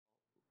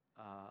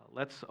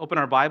Let's open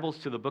our Bibles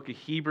to the book of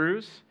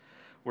Hebrews.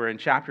 We're in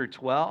chapter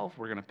 12.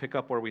 We're going to pick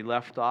up where we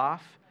left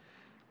off.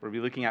 We'll be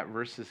looking at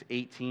verses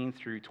 18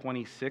 through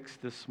 26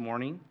 this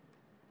morning.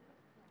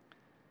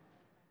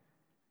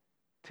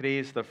 Today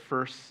is the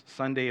first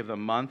Sunday of the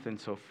month, and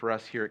so for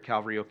us here at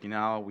Calvary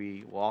Okinawa,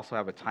 we will also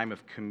have a time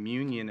of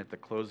communion at the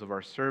close of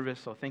our service.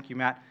 So thank you,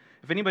 Matt.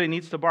 If anybody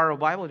needs to borrow a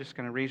Bible, just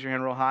going to raise your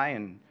hand real high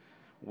and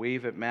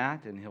wave at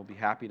Matt, and he'll be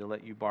happy to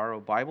let you borrow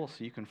a Bible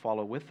so you can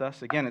follow with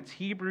us. Again, it's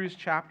Hebrews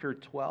chapter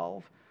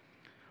 12.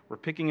 We're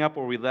picking up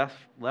where we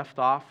left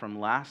off from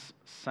last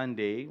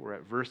Sunday. We're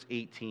at verse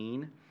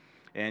 18.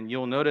 And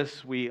you'll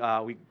notice we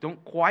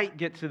don't quite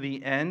get to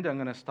the end. I'm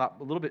going to stop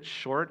a little bit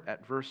short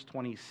at verse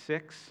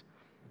 26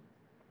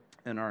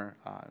 in our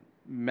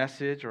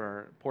message or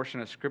our portion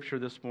of Scripture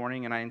this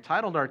morning. And I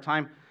entitled our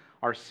time,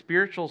 Our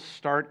Spiritual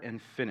Start and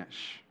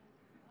Finish.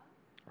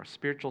 Our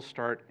Spiritual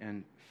Start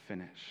and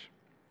Finish.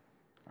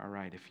 All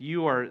right, if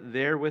you are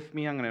there with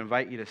me, I'm going to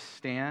invite you to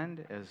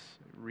stand as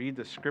read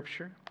the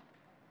Scripture.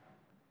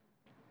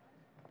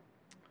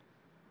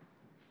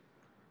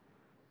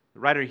 The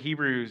writer of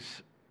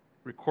Hebrews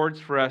records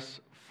for us,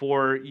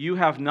 "For you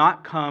have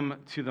not come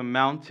to the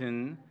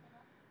mountain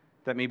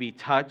that may be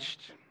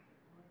touched,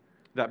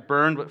 that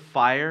burned with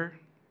fire,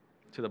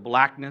 to the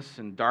blackness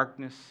and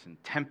darkness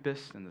and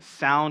tempest and the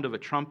sound of a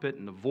trumpet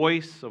and the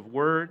voice of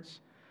words,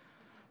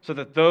 so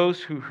that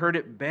those who heard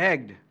it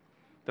begged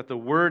that the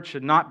word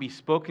should not be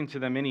spoken to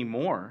them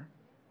anymore."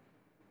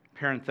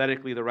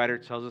 Parenthetically, the writer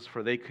tells us,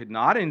 "For they could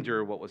not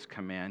endure what was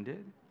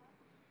commanded.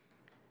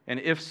 And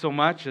if so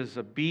much as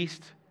a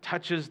beast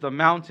touches the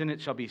mountain, it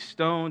shall be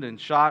stoned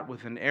and shot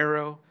with an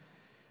arrow."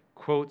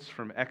 Quotes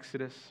from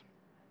Exodus.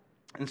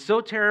 And so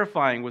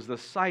terrifying was the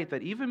sight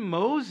that even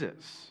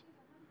Moses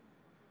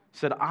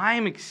said, "I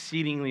am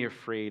exceedingly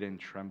afraid and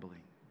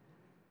trembling."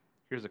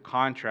 Here's a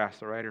contrast.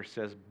 The writer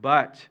says,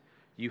 "But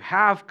you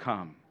have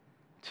come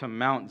to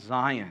Mount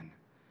Zion,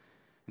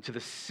 and to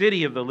the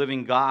city of the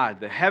living God,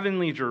 the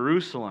heavenly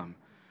Jerusalem,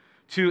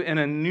 to an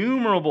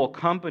innumerable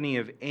company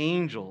of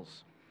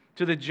angels,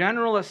 to the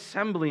general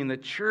assembly in the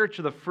church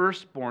of the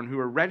firstborn who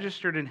are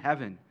registered in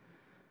heaven.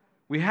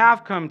 We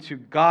have come to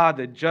God,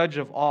 the judge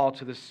of all,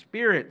 to the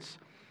spirits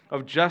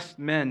of just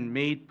men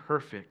made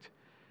perfect,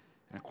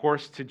 and of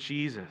course to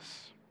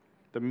Jesus,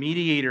 the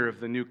mediator of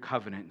the new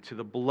covenant, to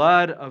the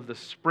blood of the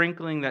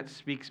sprinkling that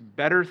speaks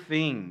better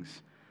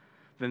things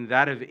than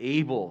that of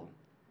Abel."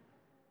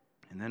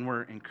 And then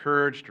we're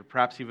encouraged, or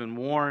perhaps even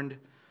warned,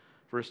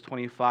 verse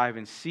 25,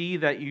 "And see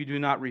that you do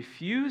not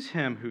refuse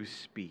him who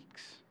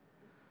speaks.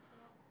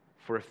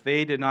 For if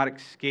they did not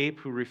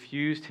escape who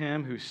refused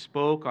him who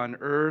spoke on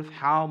earth,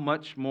 how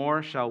much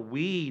more shall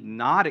we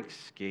not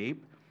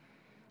escape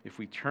if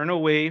we turn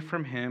away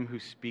from him who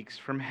speaks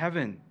from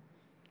heaven,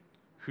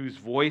 whose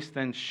voice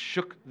then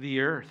shook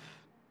the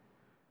earth?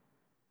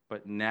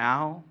 But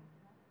now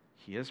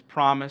he has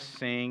promised,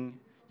 saying,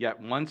 'Yet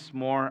once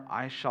more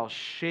I shall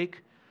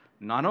shake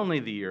not only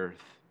the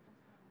earth,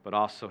 but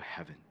also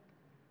heaven.'"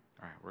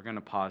 All right, we're going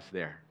to pause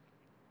there.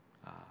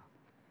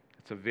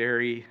 It's a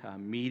very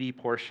meaty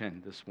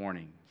portion this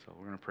morning. So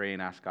we're going to pray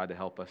and ask God to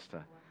help us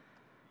to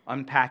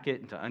unpack it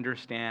and to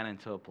understand and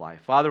to apply.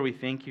 Father, we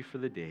thank you for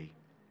the day.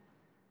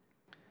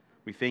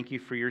 We thank you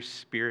for your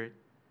Spirit,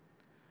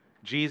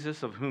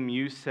 Jesus, of whom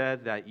you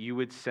said that you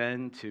would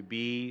send to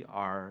be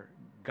our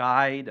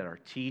guide, our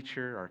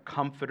teacher, our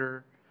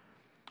comforter,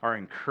 our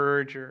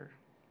encourager,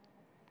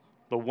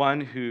 the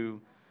one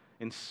who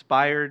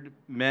inspired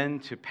men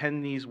to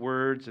pen these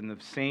words, and the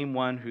same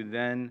one who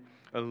then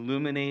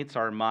illuminates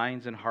our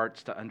minds and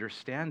hearts to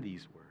understand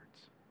these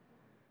words.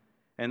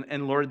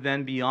 And Lord,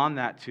 then beyond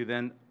that, to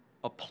then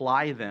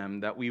apply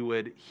them, that we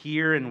would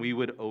hear and we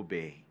would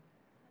obey.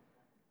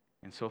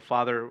 And so,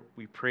 Father,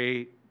 we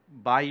pray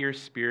by your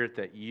Spirit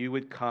that you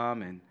would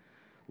come and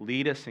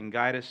lead us and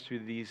guide us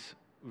through these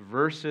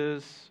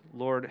verses.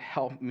 Lord,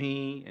 help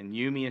me and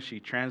Yumi as she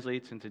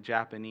translates into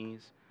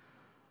Japanese.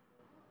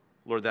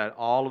 Lord, that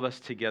all of us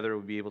together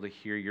would be able to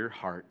hear your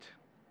heart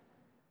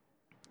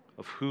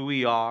of who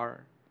we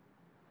are,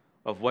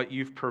 of what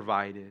you've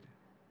provided,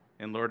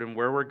 and Lord, and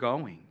where we're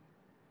going.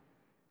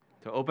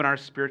 To open our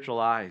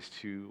spiritual eyes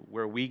to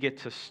where we get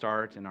to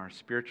start in our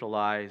spiritual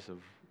eyes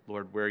of,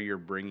 Lord, where you're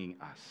bringing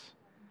us.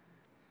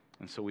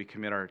 And so we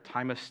commit our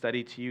time of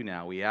study to you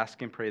now. We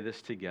ask and pray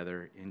this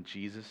together in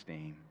Jesus'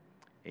 name.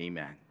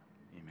 Amen.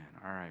 Amen.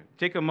 All right.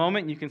 Take a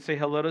moment and you can say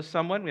hello to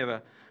someone. We have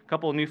a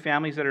couple of new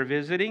families that are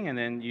visiting, and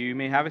then you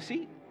may have a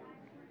seat.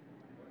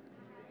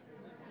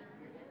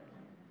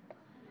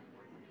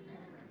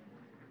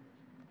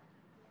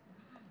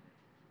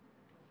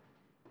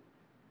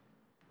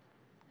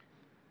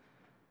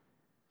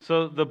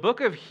 So the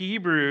book of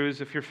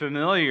Hebrews, if you're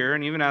familiar,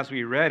 and even as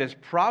we read, is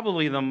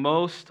probably the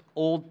most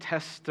Old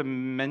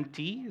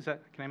Testament-y.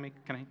 Can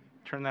I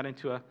turn that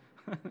into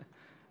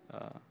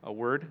a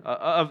word?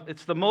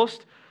 It's the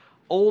most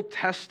Old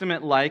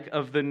Testament-like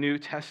of the New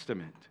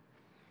Testament.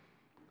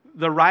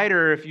 The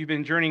writer, if you've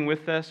been journeying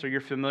with us or you're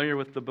familiar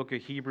with the book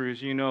of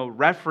Hebrews, you know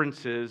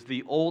references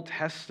the Old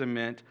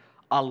Testament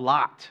a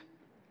lot.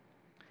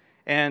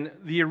 And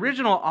the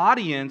original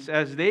audience,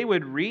 as they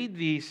would read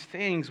these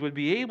things, would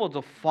be able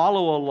to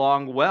follow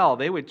along well.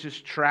 They would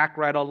just track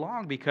right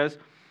along because,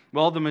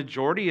 well, the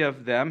majority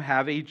of them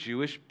have a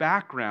Jewish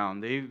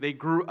background. They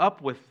grew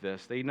up with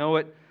this. They know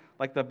it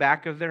like the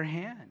back of their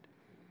hand.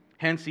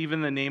 Hence,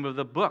 even the name of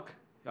the book,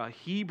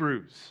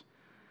 Hebrews.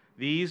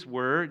 These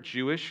were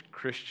Jewish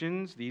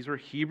Christians. These were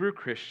Hebrew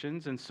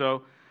Christians. And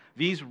so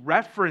these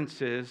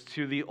references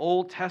to the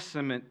Old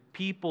Testament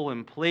people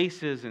and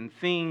places and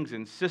things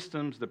and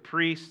systems, the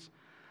priests,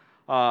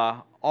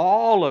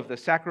 all of the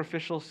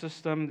sacrificial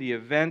system, the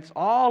events,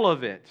 all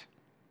of it,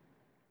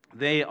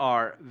 they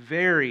are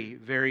very,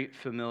 very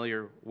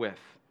familiar with.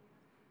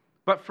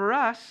 But for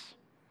us,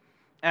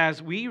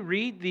 as we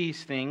read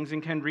these things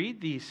and can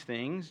read these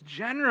things,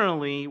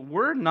 generally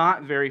we're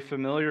not very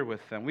familiar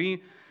with them.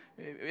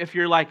 If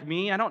you're like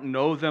me, I don't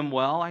know them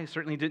well. I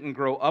certainly didn't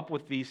grow up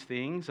with these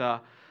things. So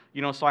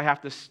I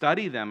have to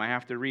study them. I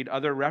have to read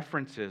other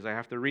references. I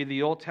have to read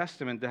the Old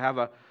Testament to have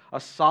a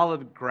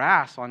solid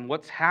grasp on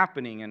what's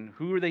happening and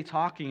who are they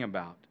talking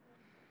about.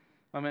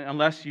 I mean,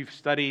 unless you've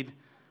studied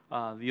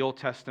the Old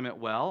Testament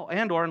well,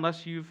 or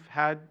unless you've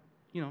had,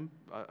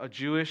 a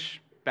Jewish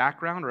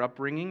background or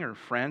upbringing or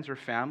friends or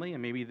family,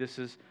 and maybe this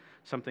is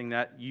something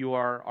that you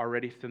are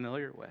already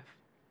familiar with.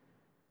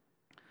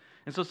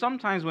 And so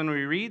sometimes when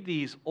we read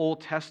these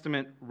Old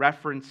Testament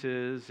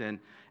references and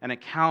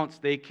accounts,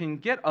 they can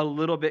get a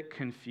little bit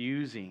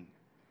confusing.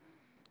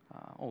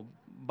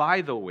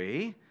 By the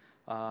way,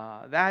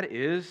 that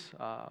is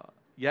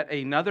yet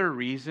another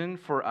reason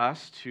for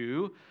us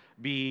to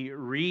be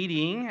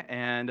reading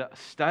and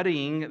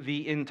studying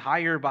the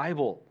entire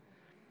Bible.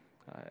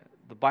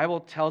 The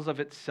Bible tells of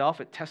itself,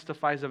 it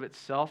testifies of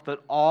itself that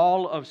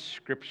all of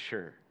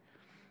Scripture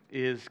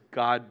is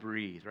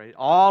God-breathed, right?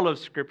 All of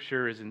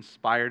Scripture is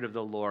inspired of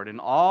the Lord, and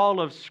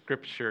all of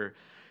Scripture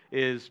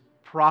is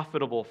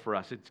profitable for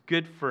us. It's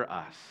good for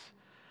us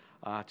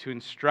to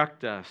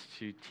instruct us,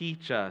 to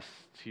teach us,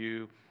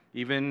 to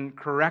even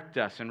correct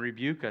us and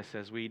rebuke us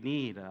as we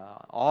need.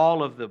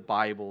 All of the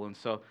Bible. And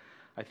so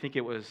I think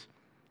it was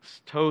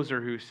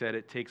Tozer who said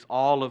it takes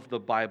all of the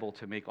Bible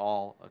to make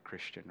all a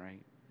Christian, right?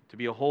 To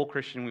be a whole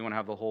Christian, we want to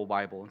have the whole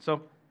Bible. And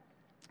so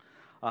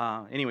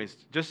anyways,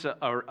 just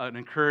an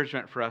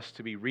encouragement for us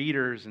to be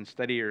readers and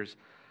studiers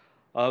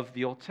of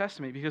the Old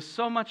Testament, because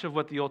so much of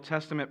what the Old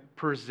Testament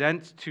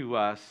presents to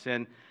us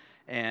and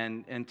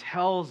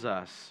tells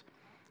us,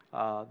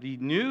 the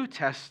New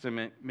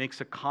Testament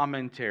makes a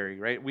commentary,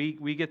 right?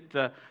 We get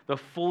the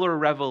fuller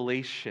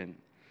revelation,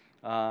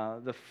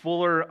 the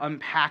fuller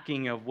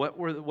unpacking of what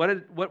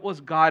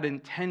was God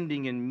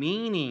intending and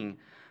meaning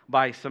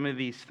by some of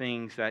these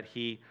things that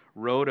He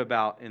wrote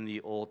about in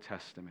the Old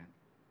Testament.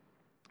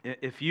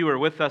 If you were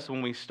with us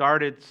when we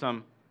started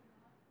some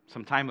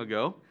time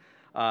ago,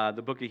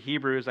 the book of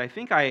Hebrews, I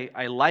think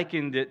I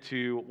likened it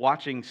to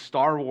watching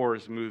Star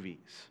Wars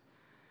movies.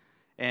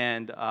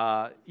 And,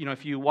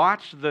 if you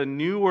watch the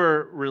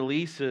newer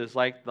releases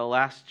like The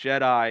Last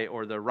Jedi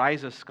or The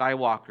Rise of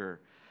Skywalker,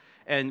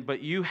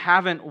 but you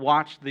haven't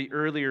watched the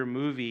earlier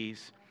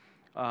movies,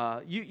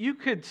 you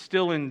could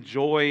still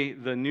enjoy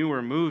the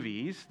newer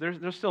movies.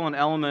 There's still an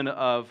element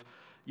of,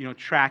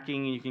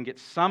 tracking, and you can get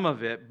some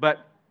of it.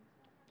 But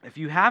if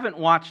you haven't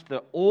watched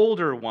the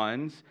older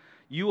ones,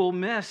 you will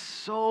miss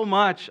so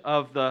much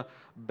of the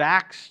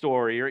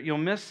backstory, or you'll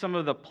miss some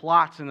of the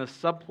plots and the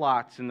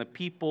subplots and the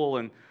people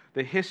and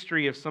the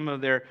history of some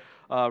of their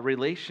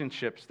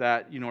relationships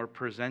that are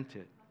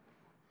presented.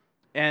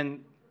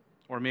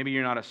 Or maybe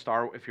you're not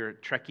if you're a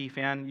Trekkie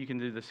fan, you can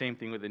do the same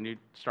thing with the new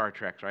Star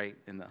Treks, right,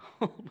 in the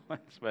old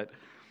ones.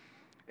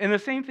 And the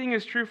same thing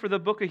is true for the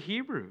book of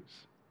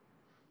Hebrews,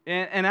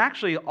 and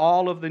actually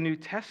all of the New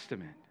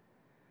Testament.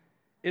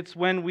 It's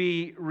when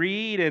we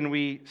read and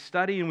we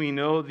study and we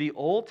know the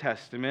Old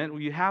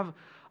Testament, you have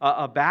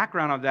a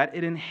background of that,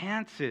 it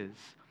enhances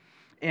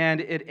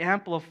and it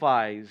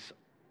amplifies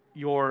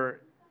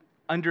your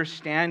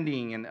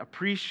understanding and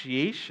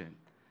appreciation.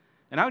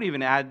 And I would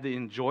even add the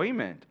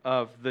enjoyment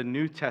of the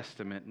New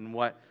Testament and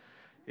what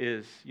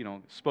is,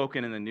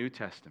 spoken in the New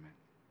Testament.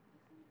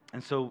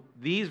 And so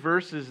these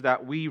verses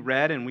that we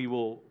read and we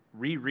will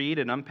reread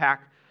and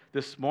unpack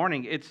this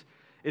morning,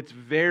 it's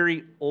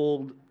very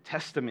Old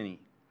Testament-y.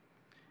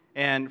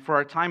 And for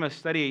our time of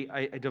study,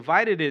 I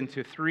divided it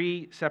into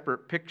three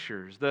separate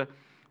pictures. The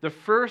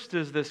first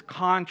is this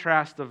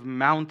contrast of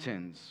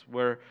mountains,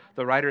 where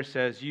the writer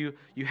says, you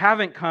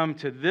haven't come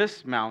to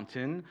this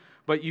mountain,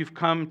 but you've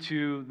come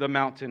to the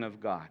mountain of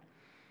God.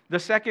 The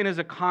second is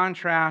a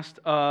contrast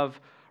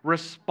of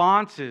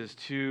responses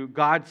to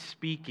God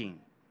speaking,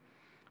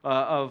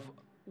 of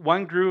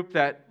one group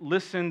that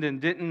listened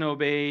and didn't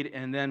obey,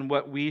 and then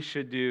what we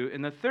should do.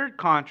 And the third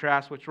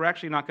contrast, which we're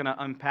actually not going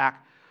to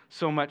unpack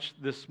so much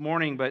this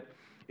morning, but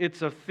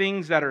it's of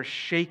things that are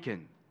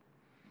shaken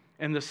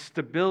and the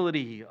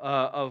stability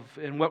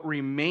and what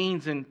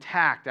remains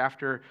intact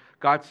after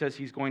God says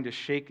He's going to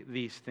shake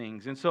these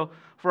things. And so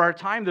for our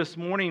time this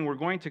morning, we're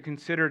going to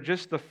consider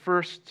just the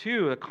first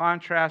two, a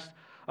contrast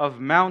of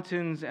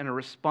mountains and a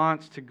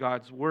response to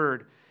God's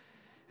Word.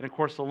 And of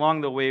course,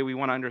 along the way, we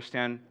want to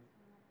understand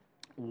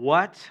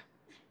what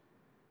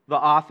the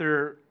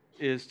author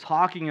is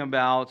talking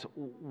about.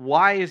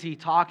 Why is he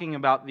talking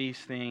about these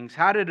things?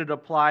 How did it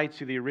apply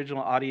to the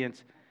original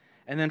audience?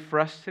 And then for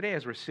us today,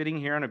 as we're sitting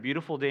here on a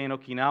beautiful day in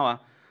Okinawa,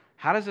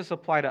 how does this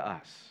apply to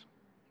us?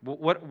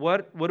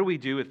 What do we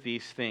do with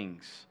these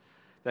things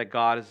that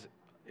God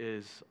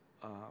is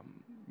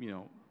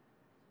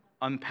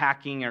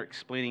unpacking or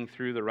explaining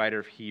through the writer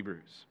of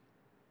Hebrews?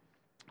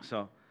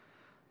 So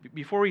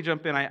before we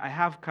jump in, I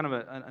have kind of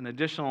an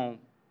additional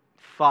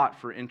thought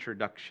for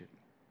introduction.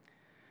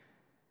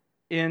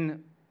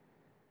 In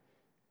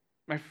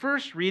my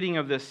first reading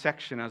of this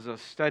section as I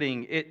was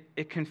studying,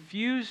 it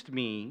confused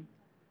me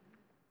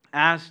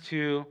as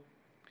to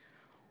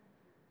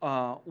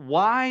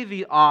why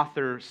the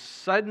author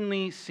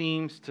suddenly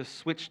seems to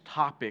switch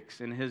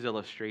topics in his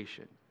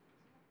illustration.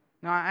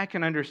 Now, I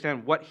can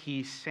understand what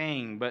he's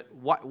saying, but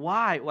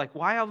why? Like,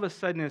 why all of a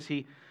sudden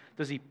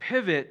does he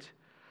pivot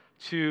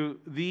to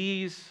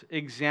these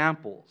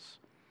examples?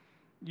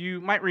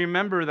 You might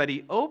remember that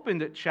he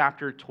opened at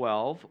chapter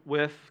 12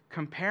 with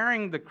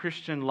comparing the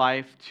Christian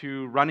life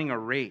to running a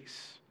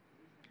race.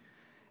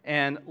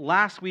 And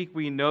last week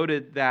we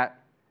noted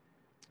that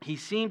he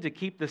seemed to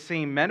keep the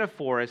same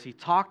metaphor as he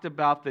talked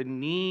about the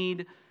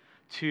need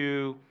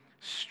to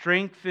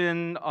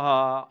strengthen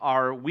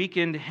our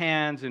weakened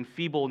hands and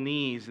feeble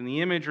knees, and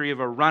the imagery of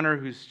a runner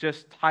who's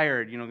just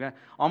tired,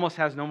 almost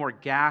has no more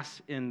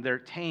gas in their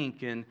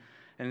tank and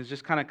is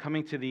just kind of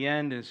coming to the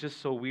end and is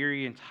just so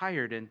weary and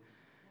tired.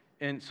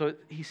 And so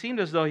he seemed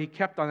as though he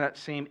kept on that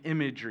same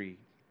imagery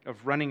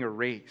of running a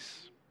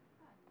race.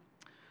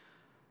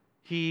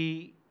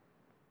 The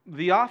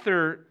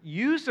author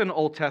used an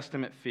Old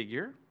Testament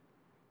figure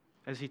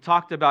as he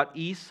talked about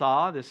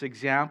Esau, this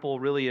example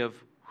really of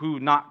who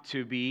not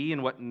to be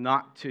and what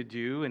not to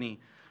do. And he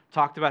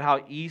talked about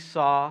how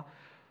Esau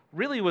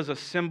really was a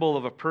symbol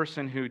of a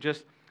person who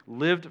just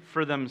lived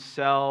for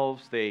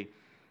themselves. They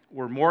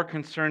were more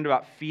concerned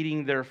about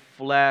feeding their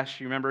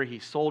flesh. You remember he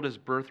sold his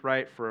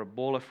birthright for a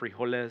bowl of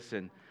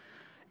frijoles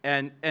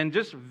and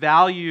just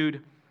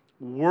valued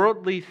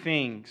worldly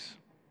things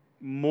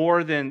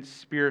more than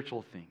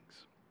spiritual things.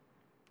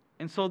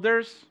 And so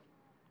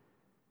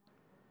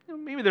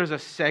maybe there's a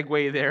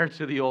segue there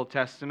to the Old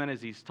Testament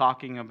as he's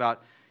talking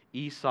about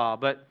Esau,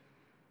 but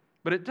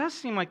it does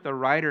seem like the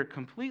writer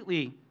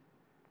completely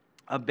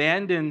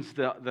abandons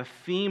the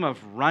theme of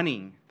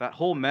running, that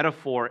whole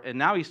metaphor, and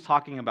now he's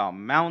talking about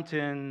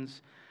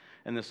mountains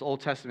and this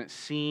Old Testament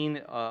scene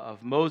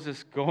of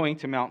Moses going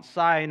to Mount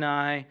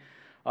Sinai,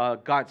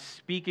 God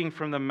speaking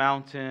from the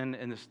mountain,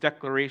 and this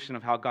declaration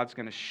of how God's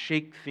going to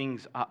shake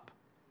things up.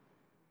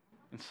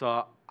 And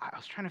so I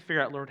was trying to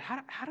figure out, Lord,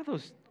 how do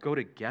those go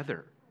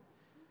together?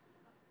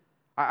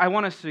 I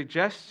want to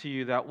suggest to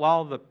you that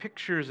while the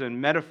pictures and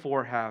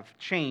metaphor have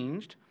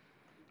changed,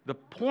 the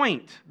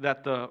point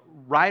that the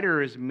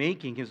writer is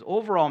making, his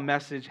overall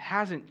message,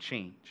 hasn't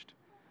changed.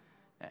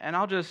 And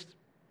I'll just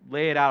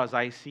lay it out as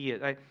I see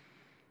it.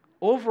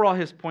 Overall,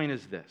 his point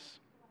is this: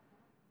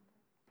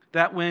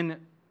 that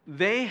when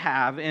they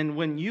have, and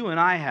when you and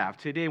I have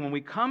today, when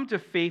we come to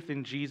faith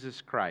in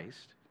Jesus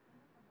Christ,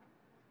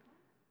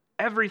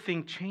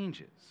 everything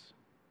changes.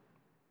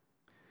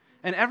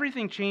 And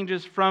everything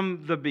changes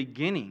from the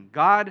beginning.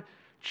 God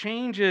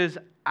changes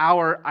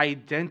our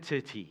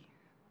identity.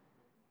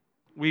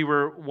 We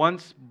were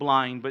once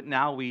blind, but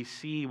now we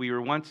see. We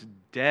were once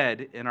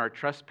dead in our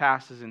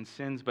trespasses and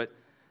sins, but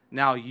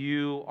now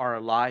you are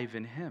alive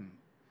in Him.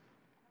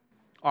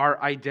 Our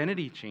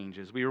identity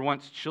changes. We were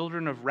once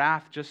children of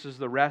wrath just as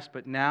the rest,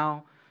 but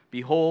now,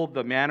 behold,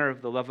 the manner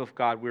of the love of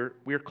God.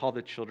 We're called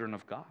the children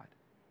of God.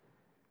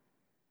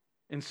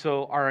 And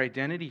so our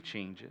identity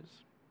changes.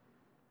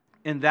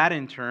 And that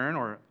in turn,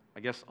 or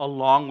I guess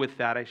along with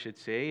that I should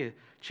say, it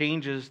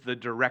changes the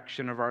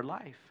direction of our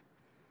life.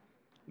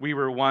 We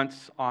were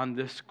once on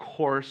this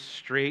course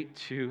straight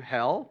to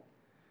hell,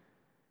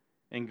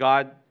 and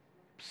God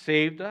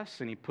saved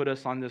us and He put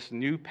us on this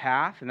new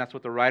path, and that's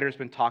what the writer's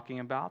been talking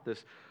about,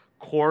 this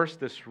course,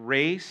 this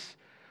race,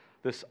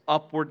 this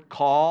upward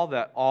call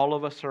that all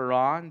of us are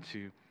on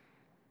to,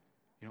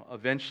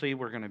 eventually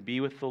we're going to be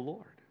with the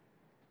Lord.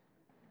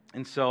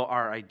 And so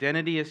our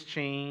identity has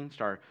changed,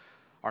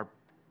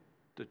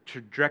 the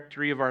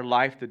trajectory of our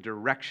life, the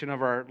direction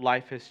of our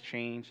life has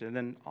changed, and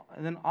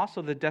then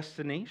also the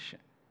destination.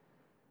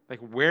 Like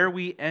where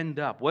we end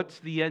up, what's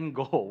the end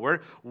goal?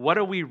 What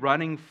are we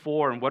running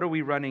for and what are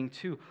we running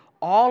to?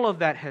 All of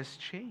that has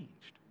changed.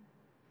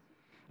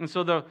 And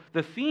so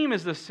the theme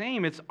is the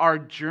same. It's our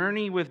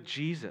journey with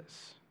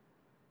Jesus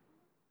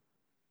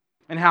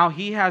and how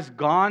He has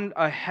gone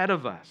ahead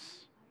of us.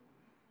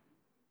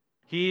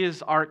 He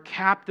is our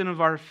captain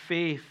of our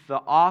faith, the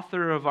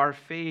author of our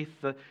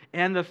faith,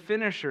 and the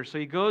finisher. So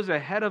He goes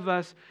ahead of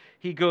us,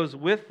 He goes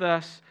with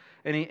us,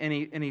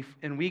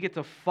 and we get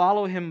to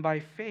follow Him by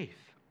faith.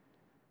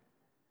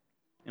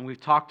 And we've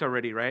talked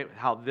already, right,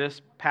 how this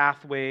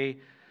pathway,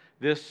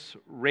 this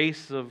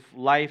race of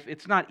life,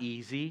 it's not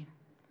easy.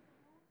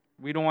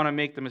 We don't want to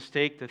make the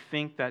mistake to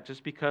think that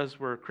just because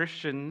we're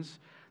Christians,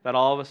 that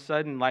all of a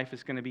sudden life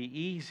is going to be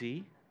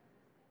easy.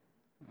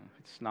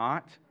 It's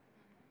not.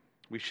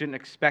 We shouldn't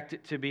expect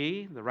it to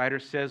be. The writer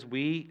says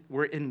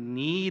we're in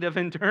need of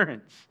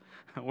endurance.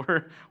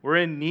 We're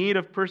in need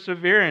of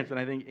perseverance. And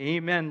I think,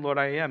 amen, Lord,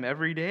 I am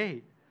every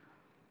day.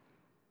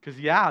 Because,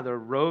 yeah, the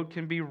road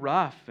can be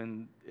rough,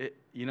 and,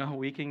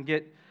 we can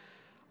get,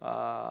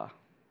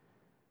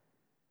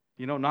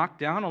 knocked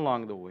down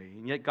along the way.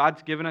 And yet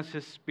God's given us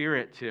His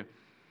Spirit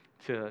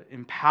to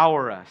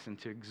empower us and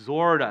to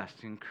exhort us,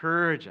 to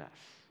encourage us.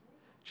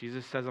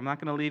 Jesus says, I'm not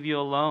going to leave you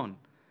alone.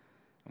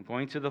 I'm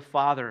going to the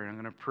Father, and I'm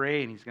going to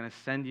pray, and He's going to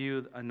send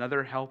you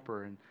another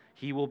helper, and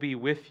He will be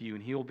with you,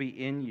 and He will be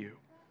in you.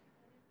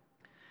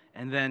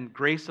 And then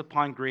grace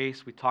upon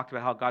grace, we talked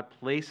about how God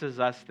places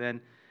us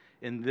then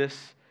in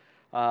this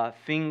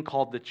thing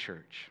called the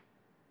church.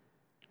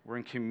 We're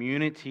in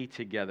community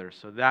together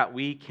so that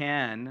we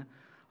can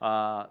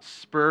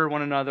spur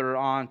one another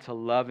on to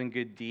love and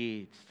good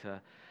deeds,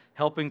 to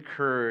help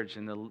encourage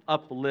and to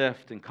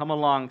uplift and come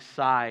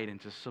alongside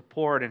and to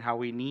support and how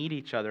we need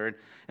each other.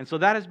 And so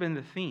that has been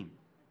the theme.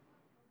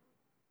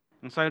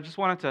 And so I just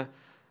wanted to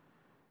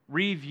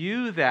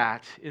review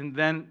that and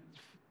then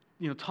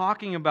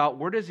talking about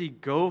where does he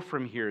go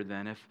from here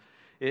then?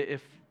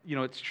 If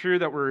it's true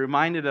that we're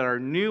reminded that our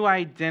new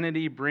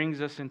identity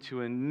brings us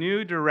into a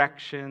new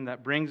direction,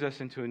 that brings us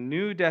into a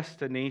new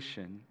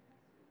destination,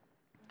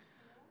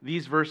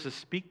 these verses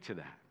speak to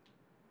that.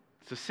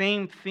 It's the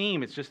same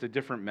theme, it's just a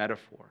different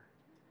metaphor.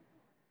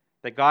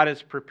 That God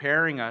is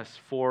preparing us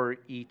for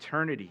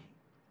eternity.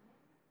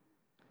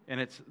 And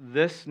it's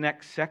this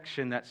next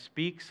section that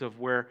speaks of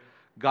what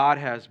God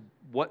has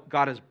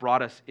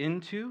brought us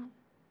into,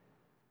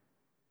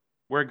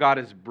 where God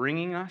is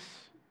bringing us,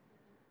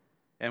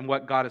 and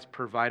what God has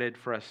provided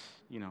for us,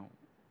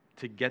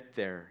 to get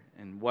there,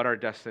 and what our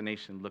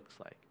destination looks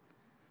like.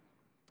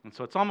 And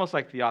so it's almost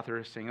like the author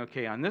is saying,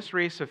 okay, on this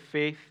race of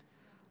faith,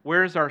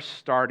 where's our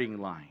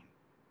starting line?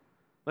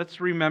 Let's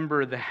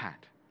remember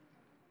that.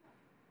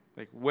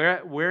 Like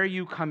where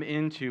you come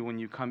into when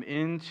you come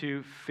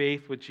into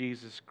faith with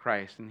Jesus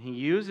Christ. And he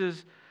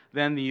uses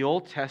then the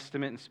Old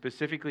Testament, and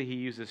specifically he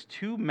uses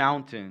two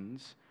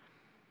mountains,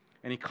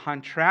 and he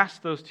contrasts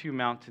those two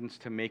mountains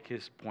to make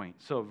his point.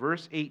 So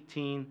verse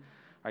 18,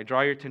 I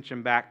draw your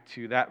attention back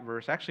to that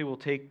verse. Actually, we'll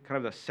take kind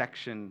of the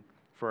section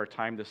for our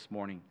time this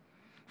morning.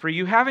 For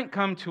you haven't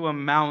come to a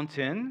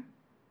mountain,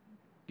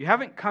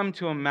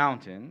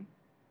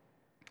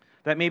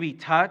 that may be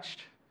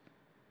touched.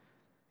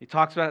 He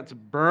talks about it's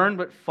burned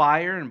with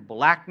fire and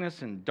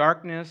blackness and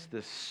darkness,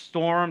 this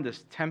storm,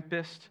 this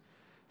tempest.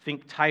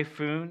 Think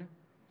typhoon.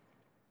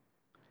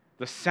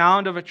 The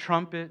sound of a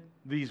trumpet,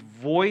 these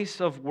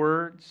voice of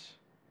words.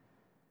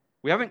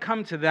 We haven't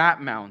come to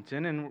that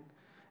mountain. And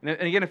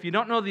again, if you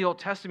don't know the Old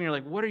Testament, you're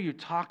like, what are you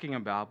talking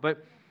about?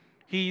 But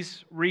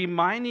he's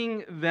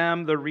reminding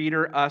them, the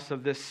reader, us,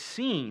 of this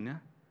scene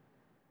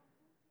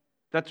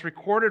that's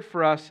recorded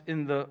for us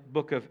in the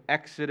book of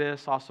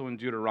Exodus, also in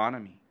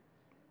Deuteronomy,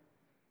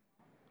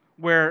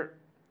 where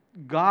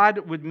God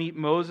would meet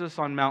Moses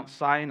on Mount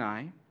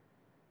Sinai.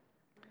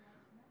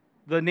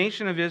 The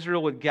nation of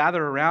Israel would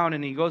gather around,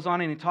 and he goes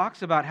on and he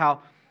talks about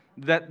how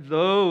that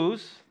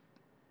those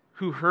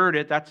who heard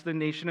it, that's the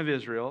nation of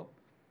Israel,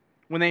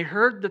 when they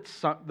heard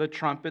the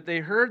trumpet, they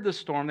heard the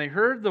storm, they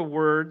heard the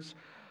words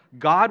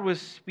God was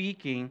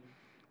speaking,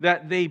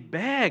 that they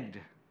begged.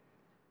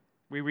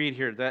 We read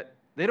here that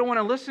they don't want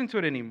to listen to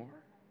it anymore.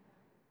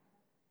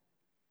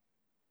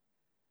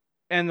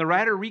 And the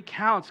writer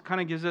recounts,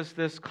 kind of gives us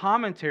this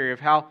commentary of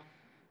how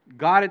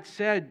God had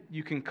said,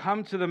 you can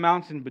come to the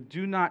mountain, but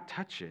do not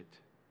touch it.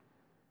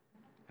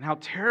 And how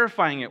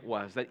terrifying it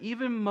was that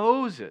even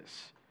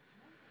Moses,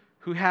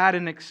 who had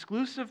an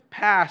exclusive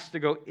pass to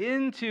go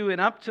into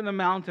and up to the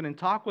mountain and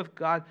talk with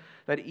God,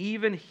 that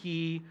even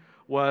he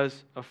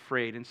was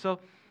afraid. And so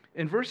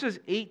in verses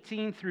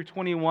 18 through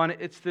 21,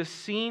 it's this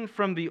scene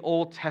from the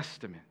Old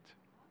Testament.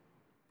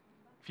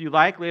 If you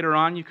like, later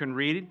on you can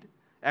read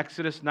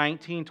Exodus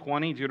 19,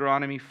 20,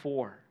 Deuteronomy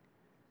 4.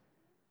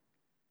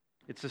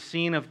 It's a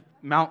scene of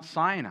Mount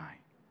Sinai.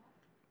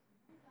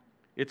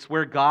 It's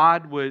where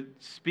God would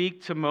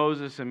speak to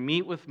Moses and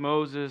meet with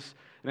Moses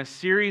in a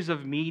series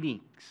of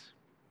meetings.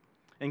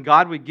 And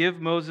God would give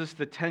Moses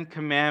the Ten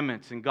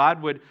Commandments. And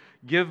God would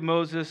give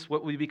Moses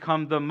what would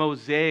become the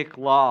Mosaic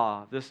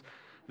Law, this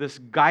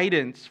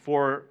guidance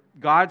for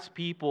God's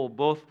people,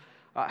 both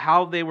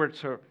how they were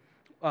to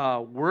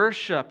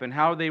worship and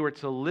how they were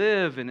to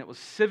live. And it was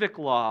civic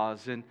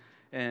laws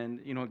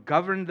and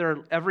governed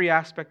every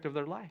aspect of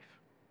their life.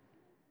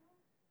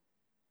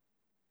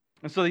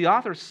 And so the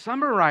author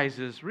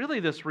summarizes really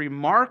this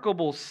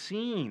remarkable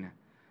scene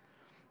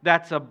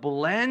that's a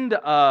blend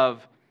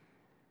of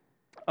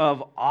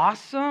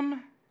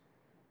awesome,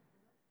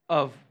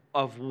 of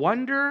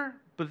wonder,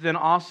 but then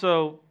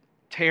also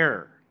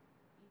terror.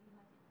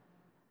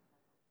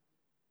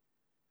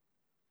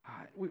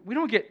 We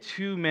don't get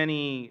too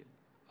many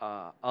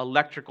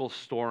electrical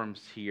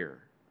storms here.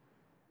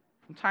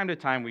 From time to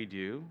time we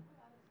do.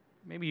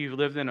 maybe you've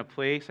lived in a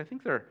place, I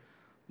think they're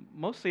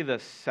mostly the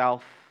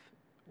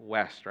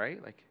southwest,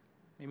 right? Like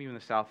maybe even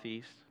the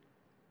southeast.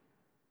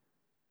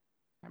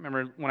 I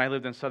remember when I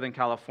lived in Southern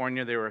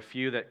California, there were a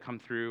few that come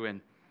through, and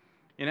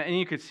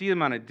you could see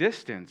them on a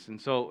distance, and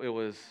so it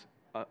was,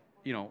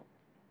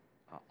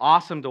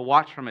 awesome to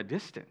watch from a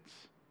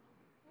distance.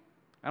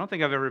 I don't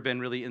think I've ever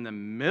been really in the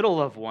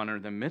middle of one or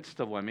the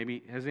midst of one.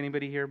 Maybe, has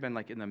anybody here been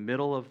like in the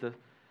middle of the...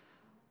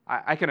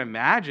 I can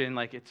imagine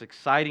like it's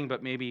exciting,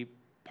 but maybe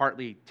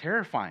partly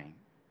terrifying.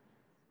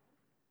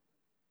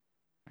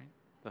 Right?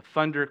 The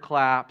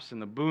thunderclaps and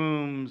the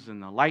booms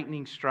and the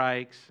lightning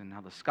strikes and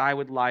how the sky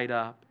would light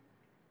up.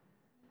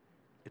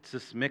 It's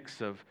this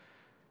mix of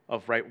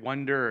right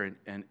wonder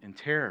and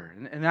terror.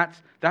 And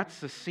that's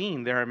the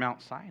scene there at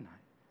Mount Sinai.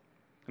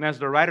 And as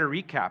the writer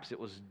recaps, it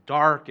was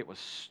dark, it was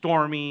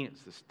stormy,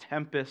 it's this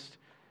tempest.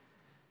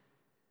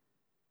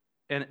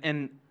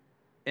 And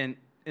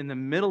in the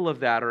middle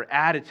of that, or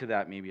added to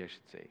that maybe I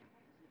should say,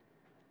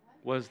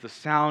 was the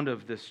sound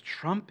of this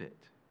trumpet.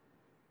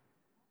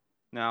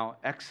 Now,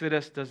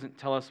 Exodus doesn't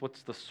tell us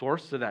what's the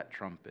source of that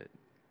trumpet.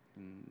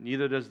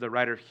 Neither does the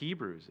writer of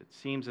Hebrews. It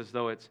seems as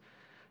though it's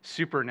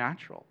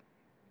supernatural.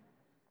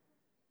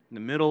 In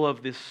the middle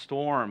of this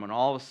storm, and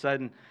all of a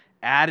sudden,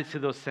 added to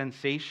those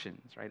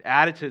sensations, right?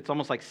 Added to, it's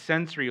almost like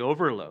sensory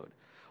overload.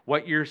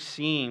 What you're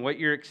seeing, what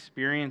you're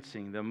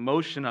experiencing, the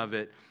emotion of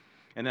it,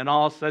 and then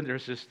all of a sudden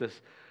there's just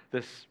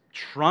this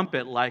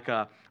trumpet like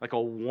a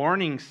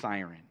warning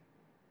siren.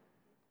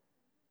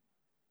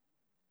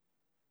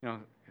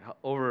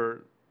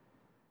 Over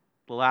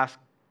the last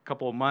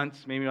couple of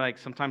months, maybe like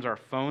sometimes our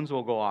phones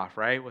will go off,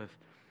 right? With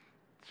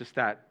just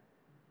that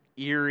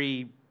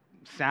eerie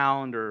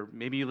sound, or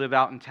maybe you live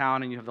out in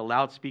town and you have the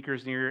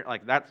loudspeakers near,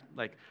 like that's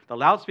like the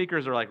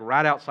loudspeakers are like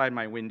right outside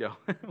my window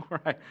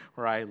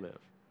where I live.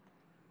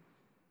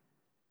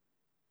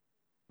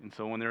 And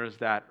so when there was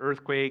that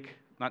earthquake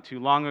not too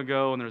long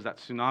ago, and there was that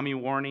tsunami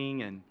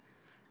warning, and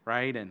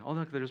oh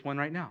look, there's one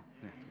right now.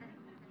 Yeah.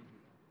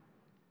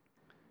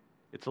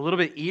 It's a little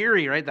bit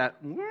eerie, right? That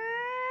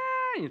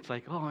it's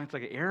like, oh, it's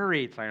like an air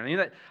raid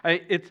siren.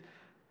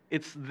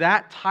 It's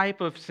that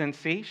type of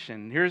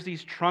sensation. Here's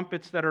these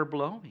trumpets that are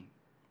blowing.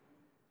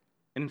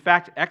 In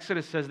fact,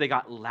 Exodus says they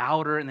got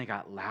louder and they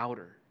got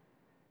louder.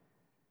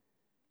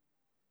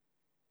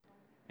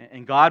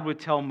 And God would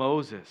tell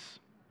Moses,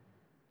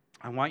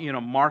 I want you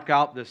to mark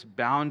out this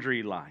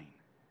boundary line.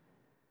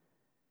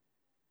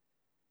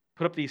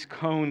 Put up these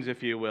cones,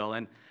 if you will,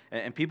 and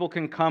people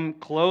can come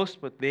close,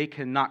 but they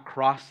cannot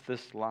cross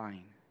this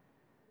line.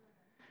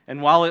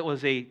 And while it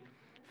was a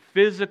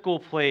physical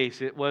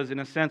place, it was in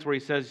a sense where he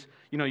says,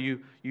 you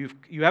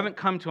haven't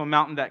come to a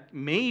mountain that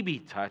may be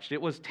touched.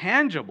 It was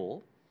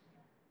tangible.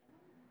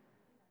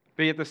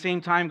 But at the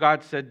same time,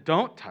 God said,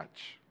 don't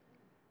touch.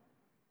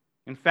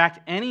 In fact,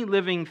 any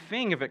living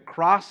thing, if it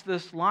crossed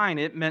this line,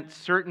 it meant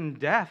certain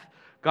death.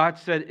 God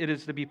said it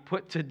is to be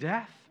put to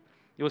death.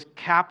 It was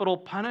capital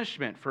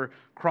punishment for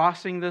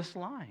crossing this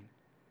line.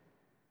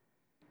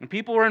 And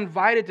people were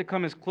invited to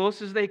come as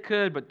close as they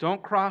could, but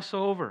don't cross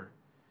over.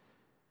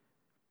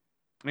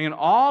 I mean,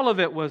 all of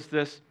it was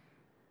this,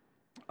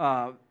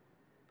 like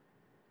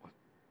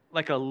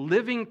a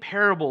living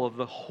parable of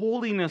the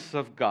holiness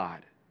of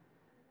God.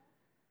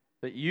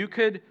 That you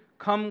could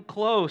come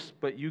close,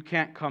 but you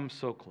can't come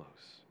so close.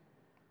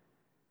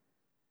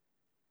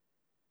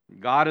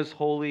 God is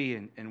holy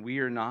and we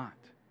are not.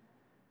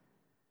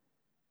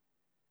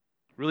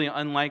 Really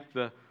unlike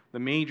the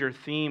major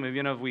theme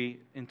of we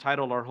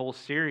entitled our whole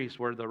series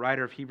where the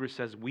writer of Hebrews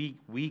says we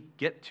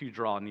get to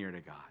draw near to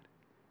God.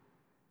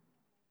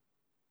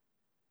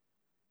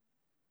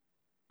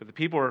 But the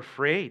people are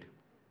afraid.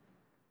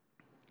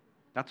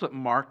 That's what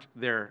marked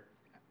their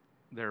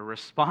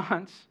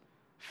response,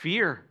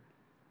 fear.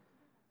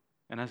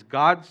 And as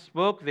God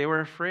spoke, they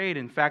were afraid.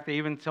 In fact, they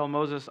even tell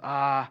Moses,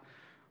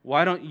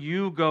 why don't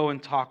you go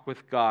and talk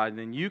with God? And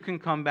then you can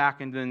come back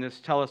and then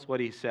just tell us what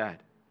he said.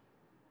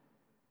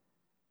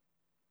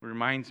 It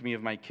reminds me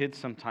of my kids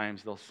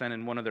sometimes. They'll send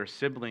in one of their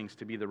siblings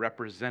to be the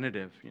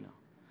representative,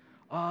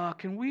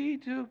 can we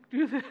do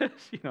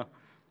this?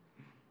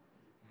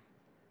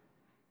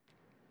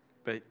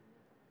 But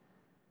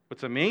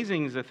what's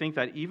amazing is to think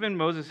that even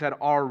Moses had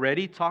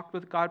already talked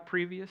with God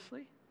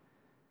previously.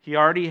 He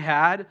already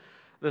had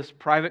this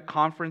private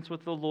conference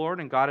with the Lord,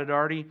 and God had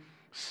already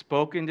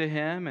spoken to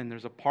him, and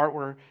there's a part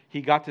where he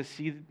got to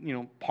see,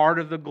 part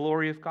of the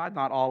glory of God,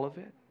 not all of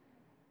it.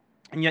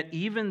 And yet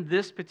even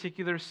this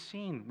particular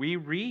scene, we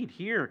read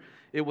here,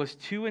 it was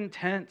too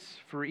intense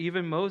for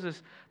even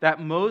Moses, that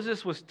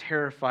Moses was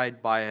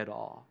terrified by it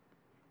all.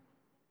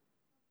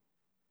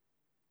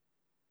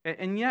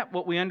 And yet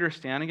what we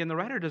understand, again, the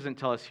writer doesn't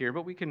tell us here,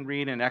 but we can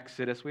read in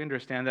Exodus, we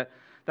understand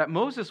that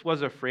Moses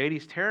was afraid,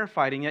 he's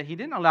terrified, and yet he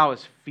didn't allow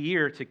his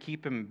fear to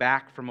keep him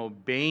back from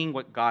obeying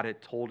what God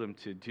had told him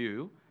to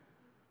do.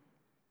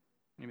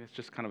 Maybe it's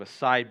just kind of a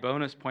side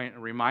bonus point, a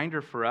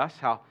reminder for us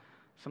how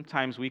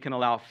sometimes we can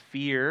allow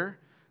fear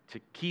to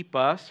keep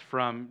us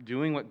from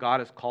doing what God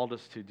has called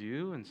us to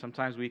do, and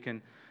sometimes we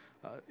can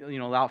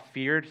allow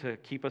fear to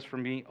keep us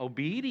from being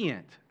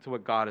obedient to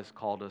what God has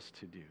called us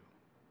to do.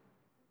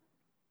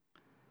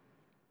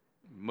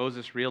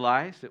 Moses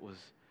realized it was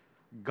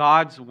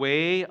God's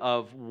way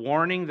of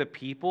warning the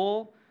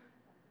people,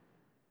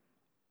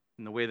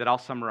 in the way that I'll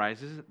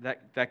summarize is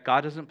that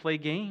God doesn't play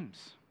games.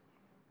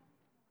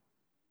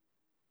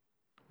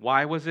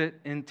 Why was it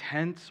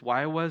intense?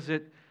 Why was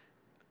it,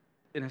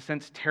 in a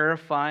sense,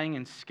 terrifying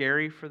and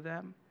scary for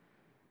them?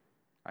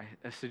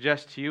 I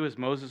suggest to you, as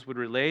Moses would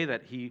relay,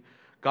 that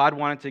God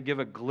wanted to give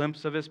a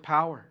glimpse of his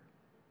power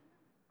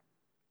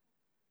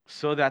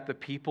so that the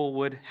people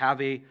would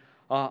have a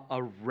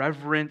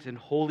reverent and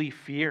holy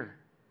fear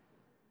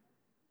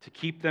to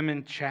keep them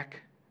in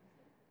check.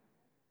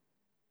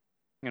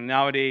 And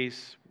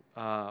nowadays,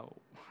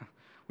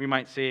 we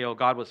might say, oh,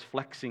 God was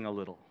flexing a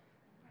little.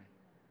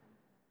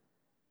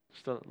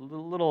 Just a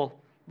little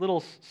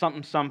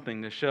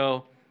something to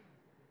show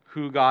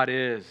who God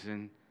is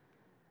and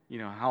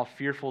how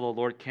fearful the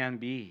Lord can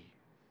be.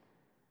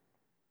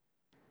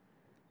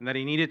 And that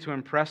he needed to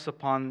impress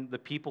upon the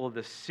people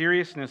the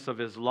seriousness of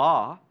his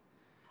law.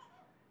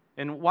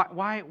 And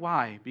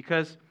why?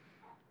 Because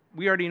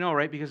we already know,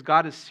 right? Because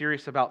God is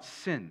serious about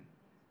sin.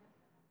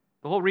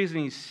 The whole reason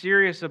he's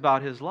serious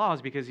about his law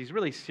is because he's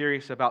really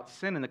serious about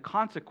sin and the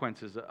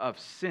consequences of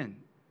sin.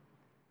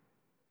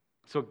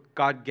 So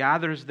God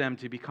gathers them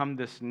to become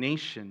this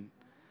nation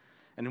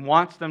and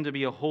wants them to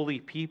be a holy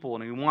people,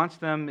 and he wants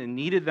them and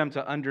needed them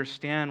to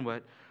understand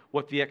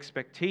what the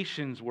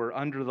expectations were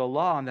under the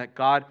law, and that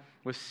God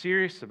was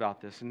serious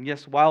about this. And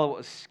yes, while it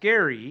was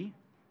scary,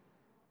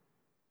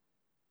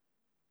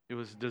 it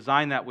was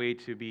designed that way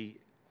to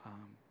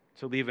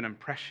leave an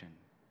impression.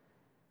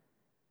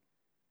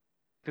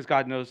 Because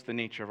God knows the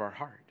nature of our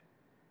heart.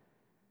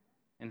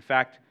 In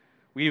fact,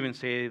 we might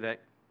say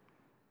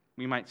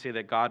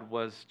that God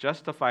was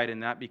justified in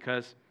that,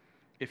 because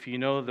if you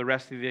know the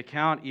rest of the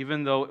account,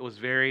 even though it was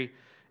very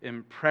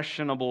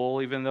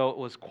impressionable, even though it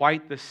was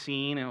quite the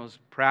scene, it was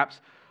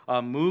perhaps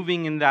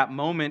moving in that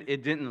moment,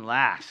 it didn't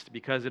last,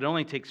 because it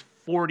only takes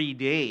 40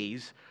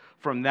 days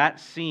from that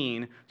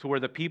scene to where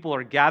the people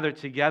are gathered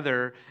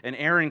together, and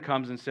Aaron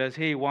comes and says,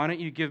 hey, why don't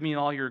you give me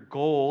all your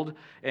gold,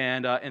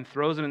 and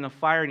throws it in the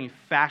fire, and he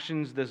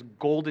fashions this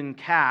golden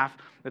calf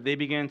that they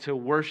begin to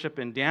worship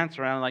and dance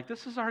around, like,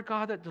 this is our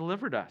God that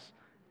delivered us.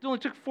 It only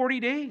took 40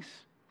 days.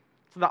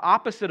 It's the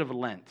opposite of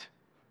Lent,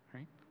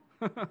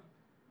 right?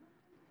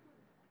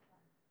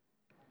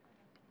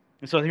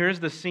 And so here's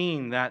the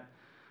scene that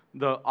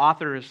the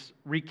author is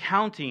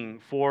recounting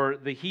for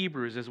the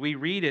Hebrews as we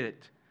read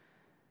it.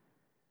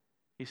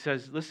 He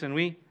says, listen,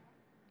 we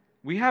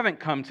haven't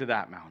come to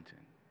that mountain.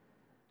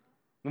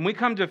 When we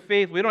come to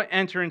faith, we don't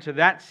enter into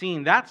that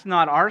scene. That's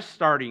not our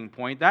starting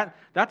point.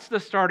 That's the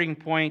starting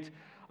point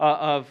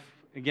of,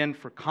 again,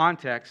 for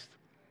context,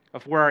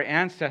 of where our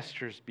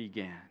ancestors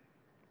began.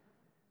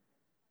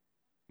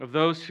 Of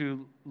those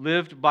who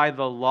lived by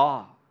the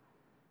law.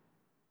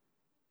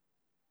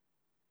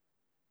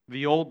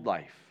 The old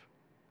life.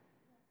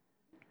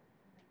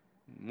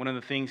 One of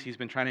the things he's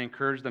been trying to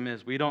encourage them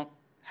is we don't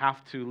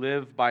have to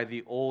live by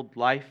the old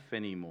life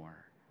anymore.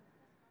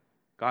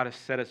 God has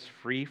set us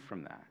free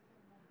from that.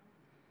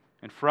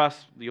 And for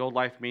us, the old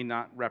life may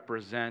not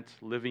represent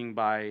living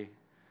by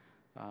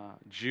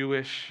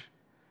Jewish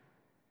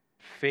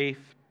faith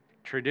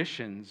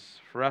traditions.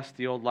 For us,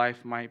 the old life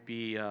might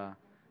be,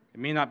 it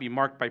may not be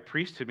marked by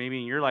priesthood. Maybe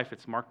in your life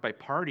it's marked by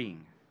partying.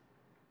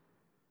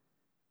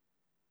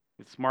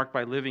 It's marked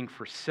by living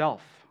for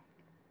self.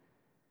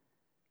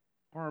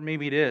 Or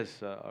maybe it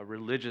is a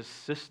religious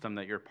system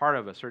that you're part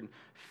of, a certain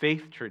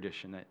faith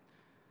tradition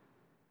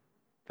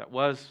that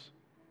was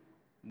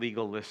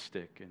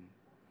legalistic and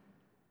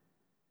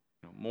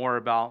more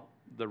about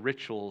the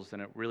rituals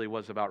than it really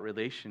was about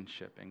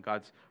relationship. And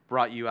God's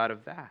brought you out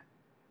of that.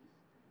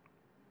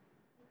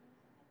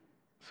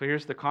 So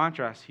here's the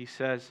contrast. He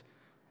says,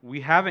 we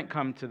haven't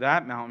come to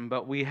that mountain,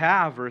 but we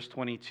have, verse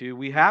 22,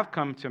 we have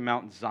come to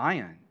Mount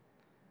Zion.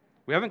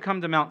 We haven't come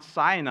to Mount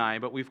Sinai,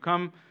 but we've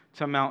come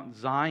to Mount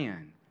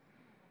Zion.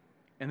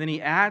 And then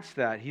he adds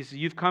that. He says,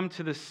 you've come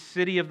to the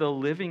city of the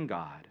living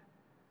God.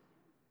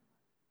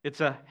 It's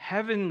a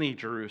heavenly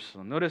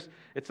Jerusalem. Notice,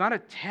 it's not a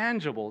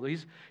tangible.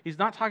 He's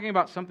not talking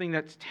about something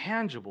that's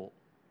tangible.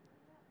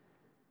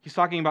 He's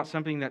talking about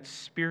something that's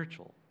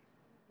spiritual.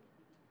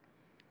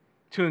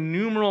 To a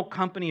numeral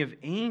company of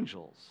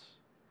angels.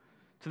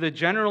 To the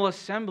general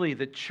assembly,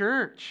 the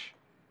church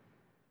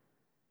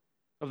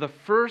of the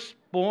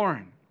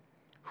firstborn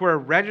who are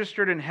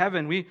registered in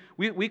heaven.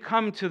 We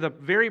come to the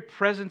very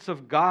presence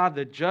of God,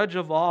 the judge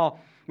of all.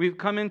 We've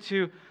come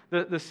into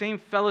the same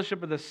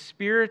fellowship of the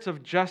spirits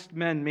of just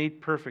men made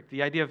perfect.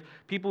 The idea of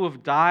people who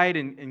have died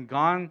and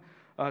gone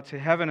to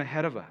heaven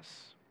ahead of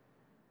us.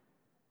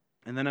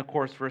 And then, of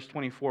course, verse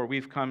 24,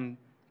 we've come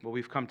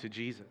to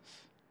Jesus.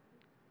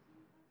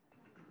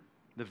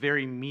 The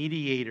very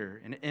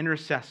mediator and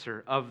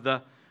intercessor of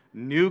the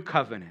new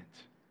covenant.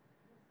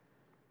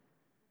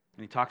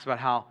 And he talks about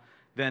how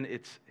then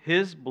it's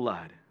his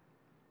blood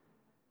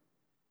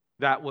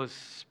that was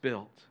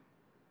spilt.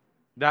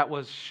 that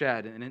was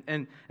shed.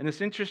 And this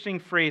interesting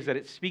phrase that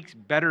it speaks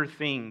better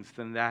things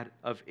than that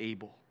of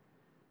Abel.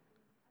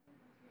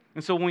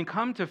 And so when we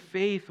come to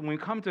faith,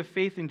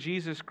 in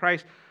Jesus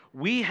Christ,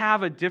 we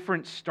have a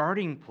different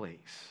starting place.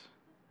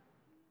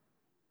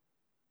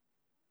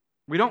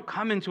 We don't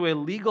come into a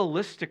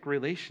legalistic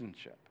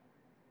relationship.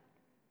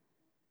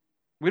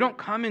 We don't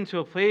come into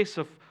a place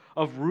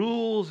of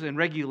rules and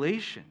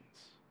regulations.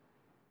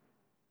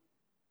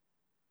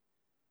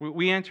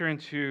 We enter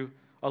into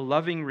a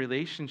loving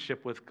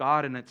relationship with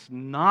God, and it's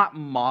not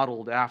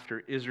modeled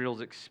after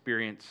Israel's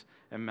experience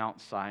in Mount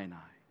Sinai.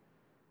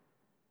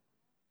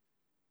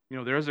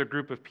 There is a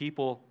group of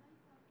people,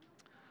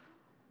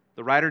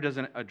 the writer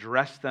doesn't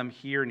address them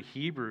here in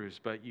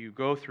Hebrews, but you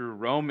go through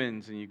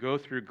Romans and you go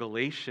through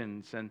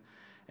Galatians,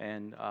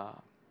 and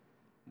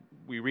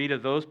we read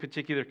of those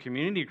particular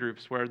community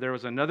groups where there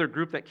was another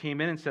group that came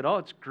in and said,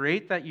 it's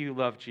great that you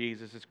love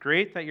Jesus, it's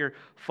great that you're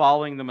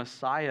following the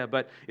Messiah,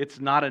 but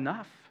it's not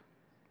enough.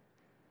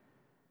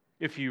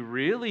 If you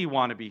really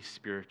want to be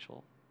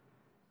spiritual,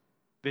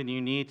 then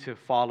you need to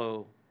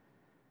follow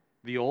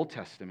the Old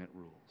Testament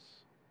rules.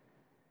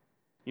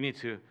 You need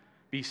to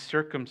be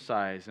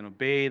circumcised and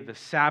obey the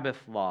Sabbath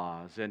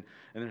laws, and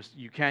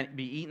you can't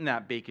be eating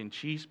that bacon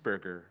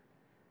cheeseburger.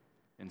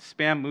 And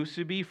spam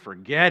musubi,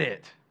 forget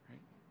it.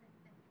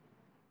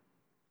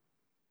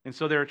 And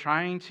so they're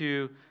trying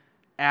to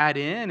add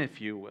in,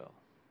 if you will,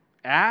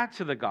 add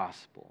to the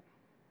gospel.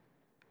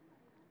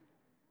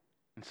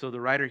 And so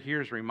the writer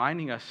here is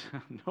reminding us,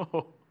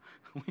 no,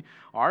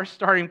 our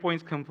starting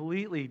point is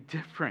completely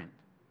different.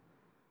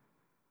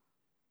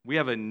 We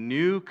have a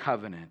new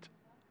covenant,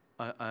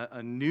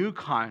 a new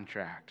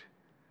contract.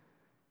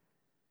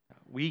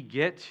 We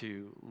get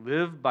to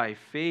live by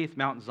faith.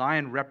 Mount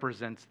Zion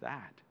represents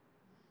that.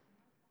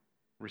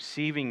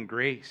 Receiving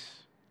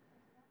grace.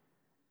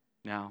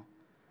 Now,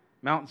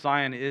 Mount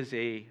Zion is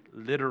a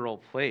literal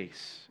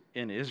place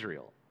in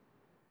Israel.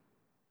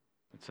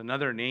 It's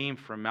another name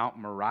for Mount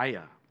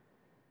Moriah.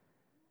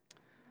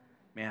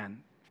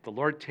 Man, if the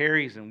Lord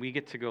tarries and we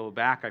get to go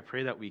back, I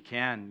pray that we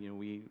can.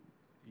 We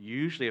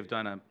usually have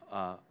done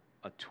a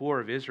tour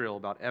of Israel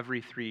about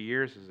every 3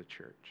 years as a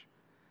church.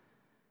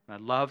 And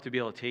I'd love to be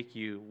able to take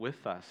you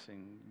with us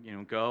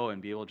and go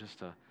and be able just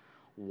to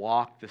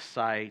walk the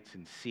sites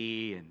and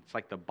see. And it's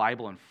like the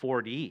Bible in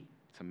 4D.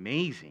 It's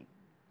amazing.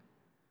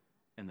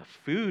 And the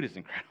food is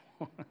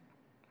incredible.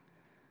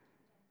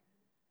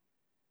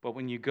 But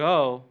when you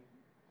go,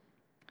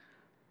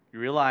 you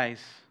realize,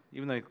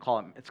 even though they call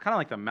it, it's kind of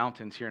like the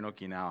mountains here in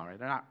Okinawa, right?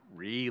 They're not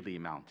really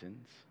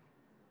mountains.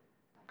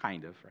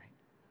 Kind of, right?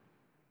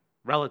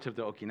 Relative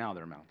to Okinawa,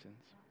 they're mountains.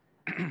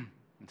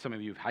 And some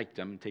of you have hiked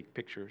them and take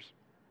pictures.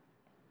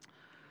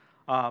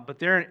 But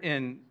they're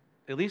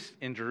at least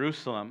in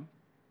Jerusalem,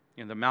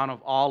 the Mount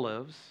of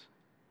Olives,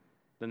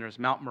 then there's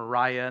Mount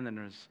Moriah, and then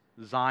there's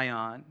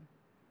Zion.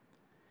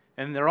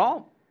 And they're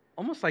all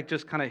almost like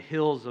just kind of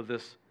hills of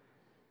this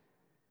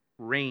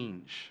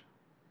range.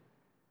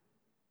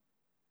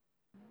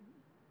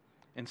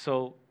 And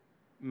so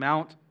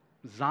Mount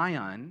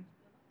Zion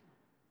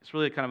is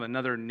really kind of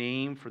another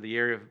name for the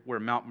area where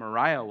Mount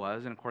Moriah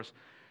was. And of course,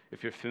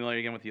 if you're familiar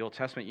again with the Old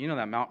Testament, you know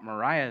that Mount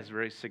Moriah is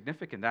very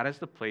significant. That is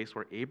the place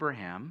where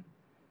Abraham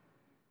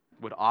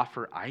would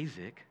offer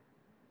Isaac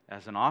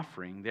as an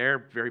offering.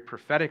 There, very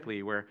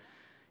prophetically, where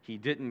he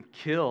didn't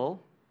kill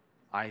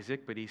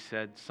Isaac, but he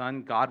said,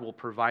 son, God will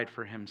provide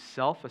for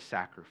himself a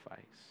sacrifice.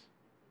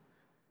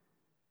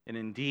 And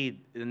indeed,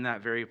 in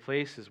that very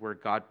place is where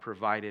God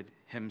provided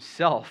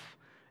himself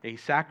a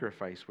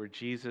sacrifice, where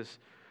Jesus,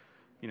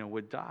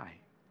 would die.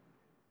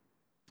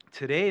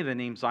 Today, the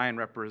name Zion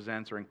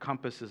represents or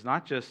encompasses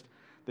not just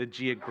the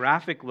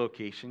geographic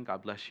location,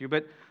 God bless you,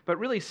 but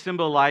really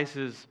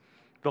symbolizes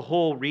the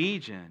whole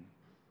region,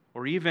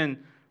 or even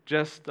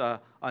just a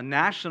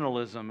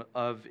nationalism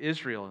of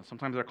Israel.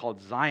 Sometimes they're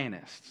called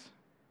Zionists.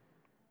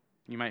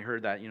 You might have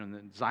heard that, in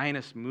the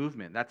Zionist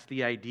movement. That's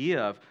the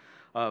idea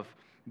of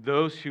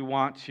those who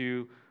want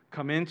to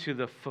come into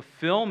the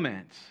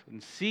fulfillment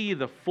and see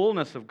the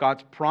fullness of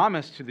God's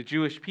promise to the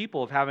Jewish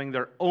people of having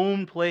their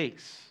own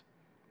place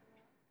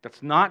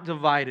that's not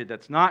divided,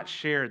 that's not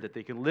shared, that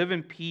they can live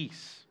in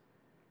peace.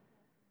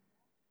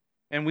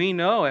 And we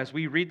know, as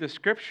we read the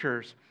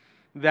Scriptures,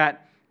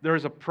 that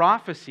there's a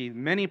prophecy,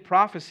 many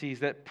prophecies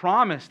that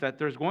promise that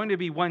there's going to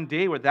be one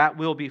day where that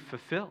will be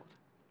fulfilled.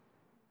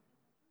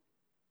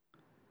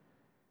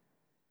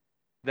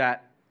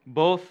 That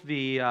both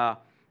the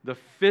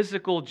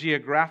physical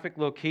geographic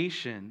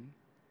location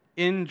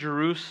in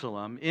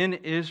Jerusalem, in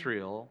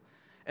Israel,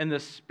 and the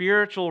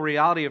spiritual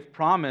reality of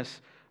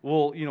promise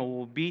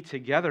will be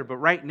together. But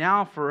right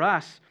now, for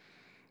us,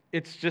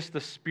 it's just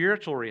the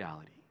spiritual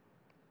reality.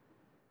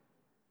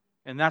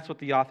 And that's what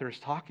the author is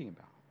talking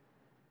about.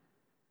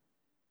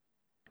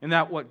 And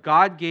that what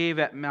God gave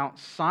at Mount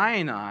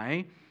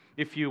Sinai,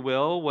 if you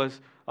will, was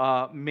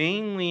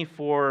mainly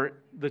for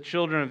the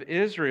children of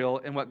Israel,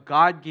 and what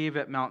God gave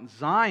at Mount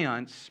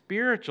Zion,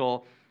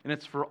 spiritual, and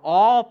it's for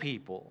all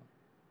people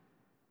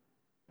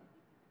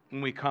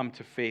when we come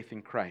to faith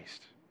in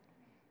Christ.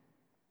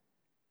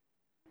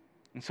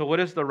 And so what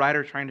is the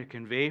writer trying to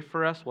convey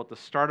for us? Well, at the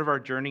start of our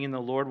journey in the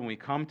Lord, when we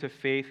come to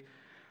faith,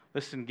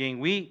 listen, gang,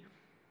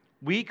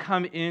 we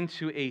come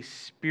into a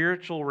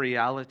spiritual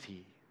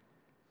reality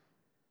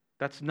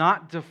that's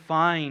not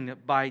defined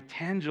by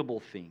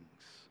tangible things,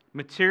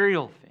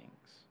 material things.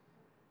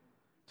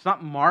 It's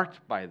not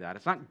marked by that.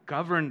 It's not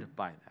governed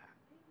by that.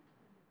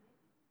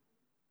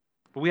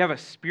 But we have a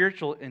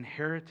spiritual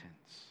inheritance.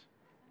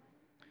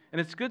 And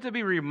it's good to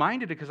be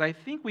reminded because I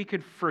think we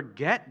could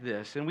forget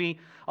this and we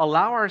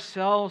allow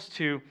ourselves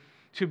to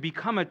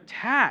become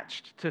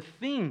attached to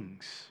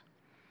things.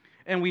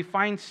 And we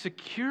find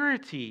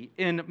security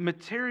in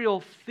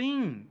material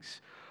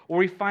things, or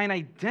we find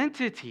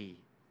identity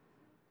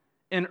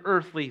in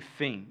earthly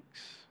things,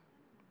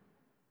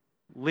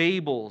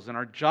 labels and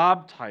our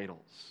job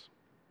titles,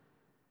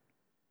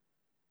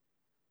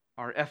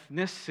 our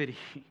ethnicity,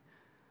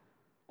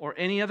 or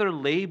any other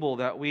label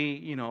that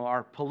we,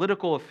 our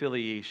political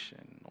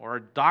affiliation or our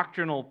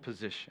doctrinal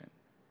position.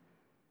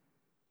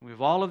 We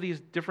have all of these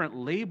different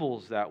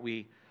labels that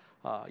we,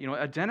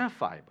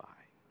 identify by.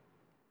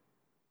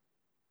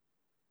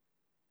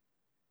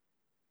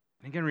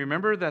 And again,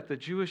 remember that the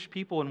Jewish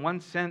people, in one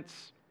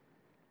sense,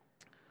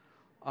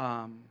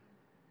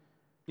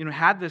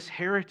 had this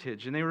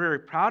heritage, and they were very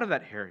proud of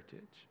that heritage.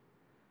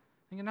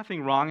 I think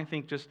nothing wrong. I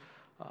think just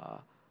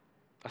a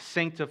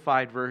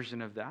sanctified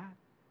version of that.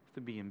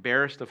 To be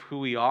embarrassed of who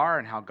we are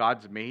and how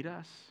God's made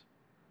us.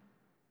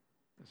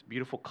 This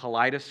beautiful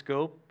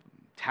kaleidoscope,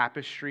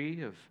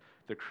 tapestry of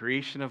the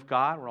creation of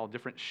God. We're all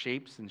different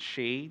shapes and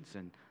shades,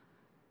 and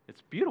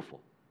it's beautiful.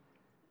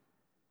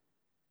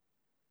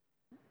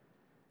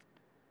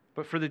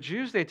 But for the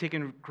Jews, they had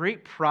taken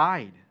great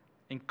pride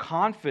and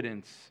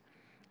confidence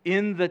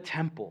in the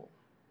temple.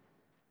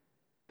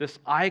 This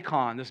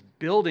icon, this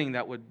building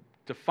that would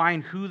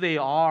define who they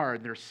are,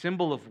 their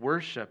symbol of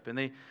worship. And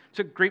they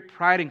took great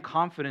pride and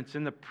confidence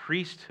in the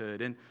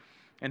priesthood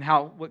and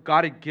what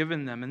God had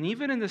given them, and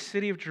even in the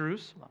city of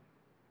Jerusalem.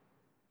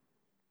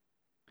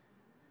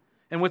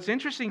 And what's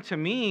interesting to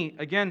me,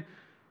 again,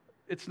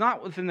 it's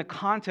not within the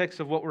context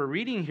of what we're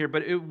reading here,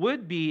 but it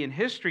would be in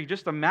history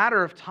just a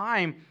matter of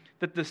time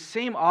that the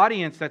same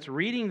audience that's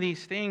reading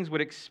these things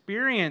would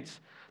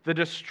experience the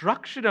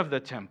destruction of the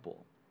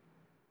temple,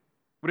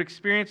 would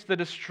experience the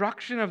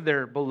destruction of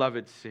their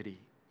beloved city,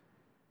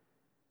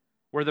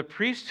 where the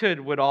priesthood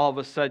would all of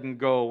a sudden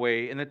go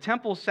away and the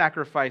temple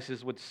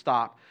sacrifices would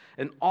stop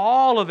and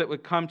all of it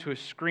would come to a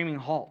screaming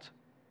halt.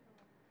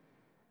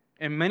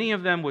 And many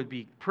of them would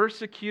be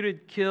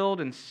persecuted, killed,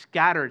 and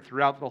scattered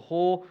throughout the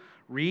whole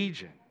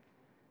region.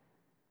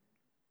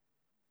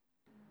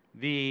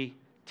 The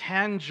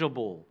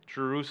tangible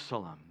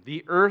Jerusalem,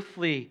 the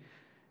earthly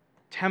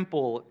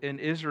temple in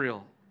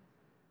Israel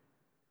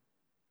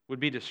would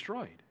be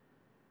destroyed.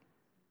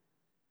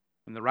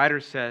 And the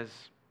writer says,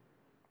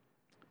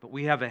 but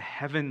we have a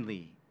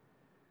heavenly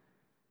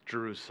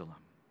Jerusalem.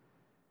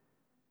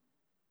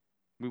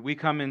 We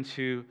come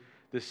into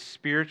this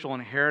spiritual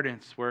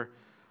inheritance where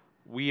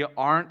we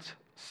aren't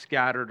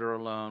scattered or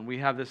alone. We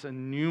have this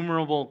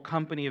innumerable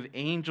company of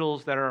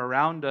angels that are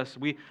around us.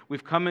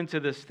 We've come into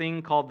this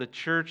thing called the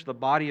church, the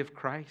body of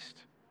Christ.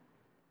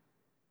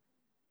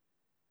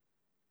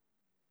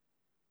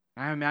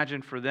 I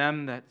imagine for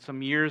them that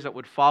some years that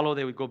would follow,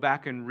 they would go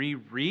back and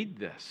reread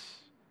this.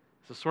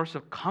 It's a source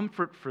of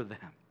comfort for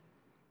them,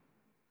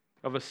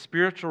 of a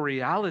spiritual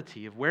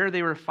reality, of where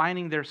they were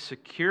finding their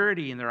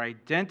security and their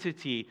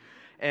identity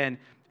and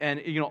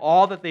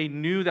all that they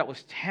knew that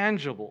was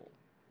tangible,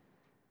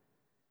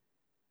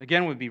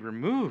 again, would be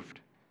removed.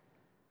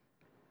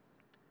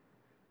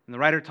 And the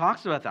writer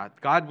talks about that.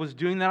 God was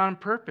doing that on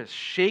purpose,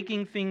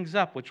 shaking things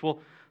up, which we'll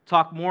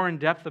talk more in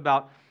depth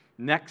about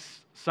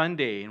next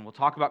Sunday. And we'll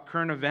talk about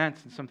current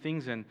events and some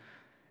things. And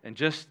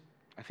just,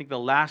 I think the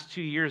last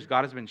 2 years,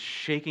 God has been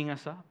shaking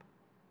us up.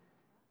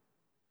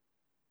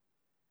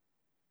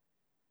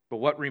 But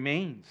what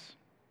remains?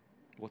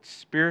 What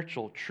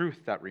spiritual truth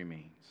that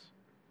remains?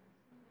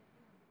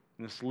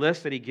 And this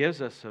list that he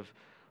gives us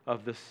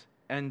of this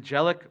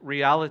angelic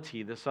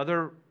reality, this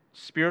other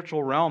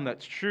spiritual realm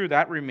that's true,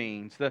 that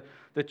remains.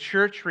 The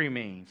church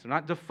remains. They're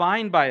not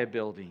defined by a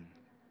building.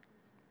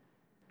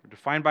 We're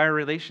defined by our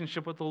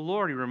relationship with the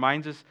Lord. He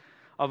reminds us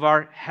of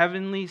our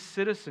heavenly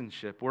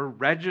citizenship. We're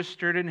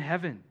registered in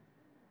heaven.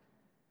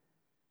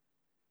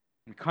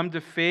 We come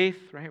to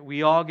faith, right?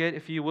 We all get,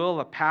 if you will,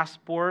 a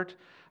passport,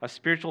 a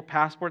spiritual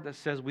passport that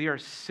says we are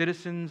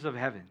citizens of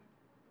heaven.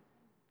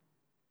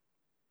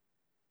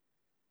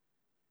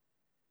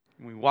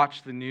 And we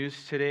watch the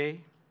news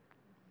today.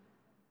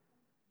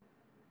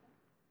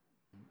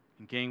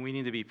 And gang, we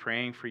need to be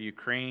praying for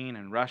Ukraine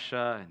and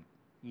Russia and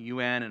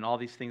UN and all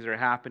these things that are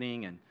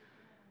happening. And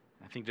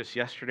I think just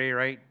yesterday,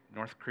 right,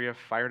 North Korea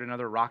fired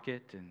another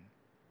rocket and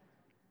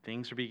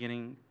things are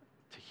beginning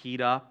to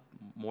heat up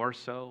more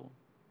so.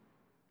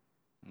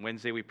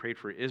 Wednesday we prayed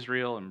for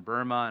Israel and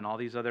Burma and all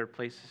these other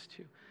places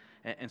too.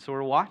 And so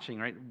we're watching,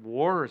 right,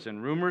 wars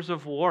and rumors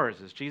of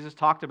wars, as Jesus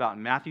talked about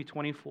in Matthew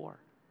 24.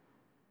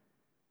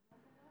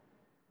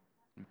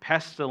 And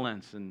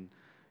pestilence and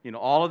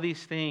all of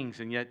these things,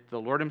 and yet the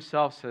Lord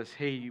himself says,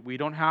 hey, we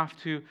don't have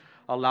to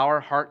allow our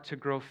heart to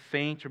grow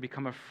faint or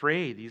become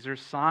afraid. These are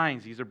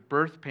signs. These are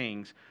birth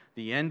pangs.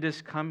 The end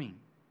is coming.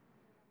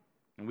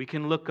 And we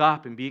can look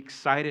up and be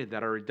excited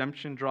that our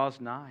redemption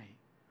draws nigh.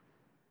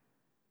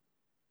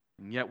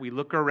 And yet we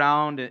look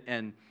around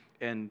and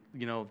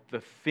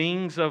the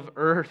things of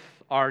earth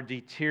are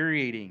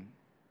deteriorating.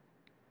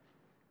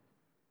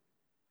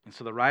 And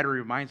so the writer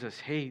reminds us,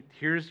 hey,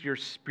 here's your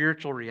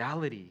spiritual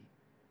reality.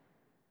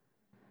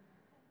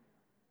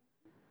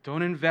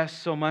 Don't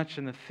invest so much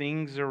in the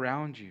things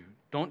around you.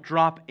 Don't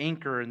drop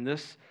anchor in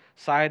this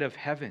side of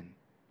heaven.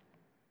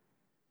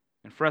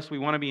 And for us, we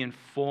want to be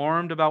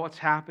informed about what's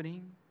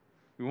happening.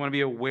 We want to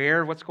be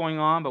aware of what's going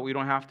on, but we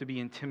don't have to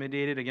be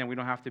intimidated. Again, we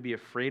don't have to be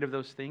afraid of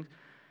those things.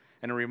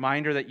 And a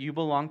reminder that you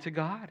belong to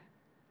God.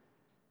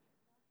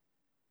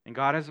 And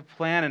God has a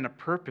plan and a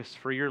purpose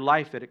for your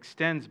life that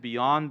extends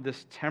beyond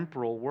this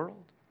temporal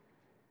world.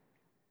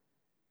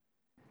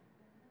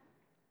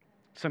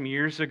 Some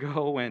years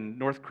ago, when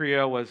North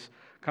Korea was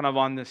kind of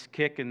on this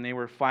kick and they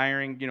were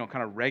firing,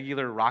 kind of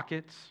regular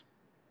rockets.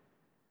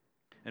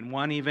 And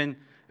one even,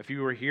 if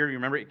you were here, you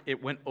remember,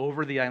 it went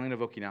over the island of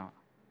Okinawa.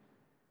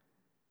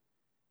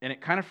 And it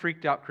kind of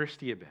freaked out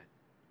Christy a bit.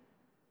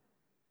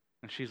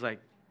 And she's like,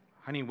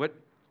 honey, what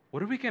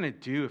are we going to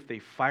do if they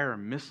fire a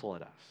missile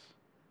at us?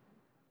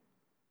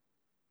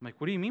 I'm like,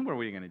 what do you mean, what are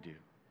we going to do?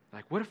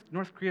 Like, what if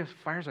North Korea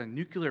fires a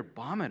nuclear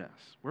bomb at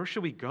us? Where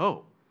should we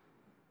go?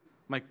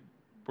 I'm like,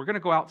 we're going to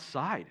go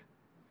outside.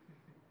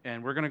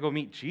 And we're going to go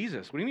meet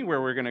Jesus. What do you mean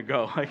where we're going to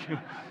go? Like,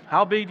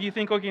 how big do you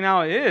think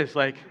Okinawa is?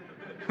 Like,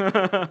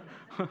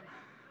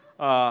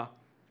 our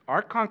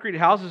concrete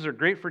houses are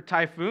great for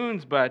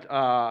typhoons, but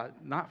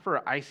not for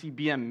an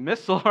ICBM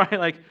missile, right?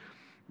 Like,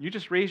 you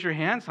just raise your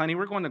hands, honey.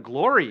 We're going to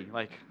glory.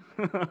 Like,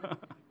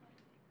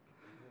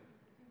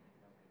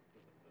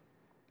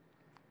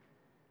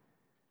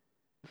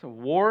 so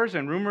wars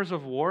and rumors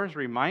of wars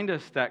remind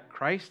us that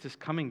Christ is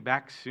coming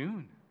back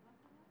soon.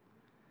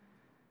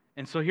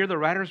 And so here the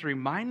writer is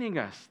reminding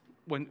us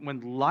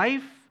when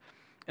life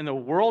and the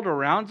world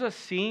around us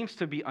seems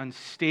to be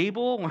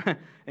unstable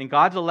and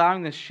God's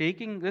allowing this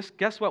shaking,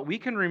 guess what? We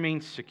can remain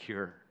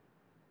secure.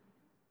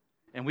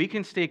 And we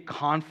can stay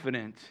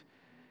confident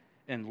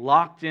and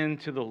locked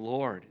into the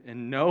Lord.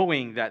 And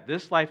knowing that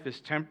this life is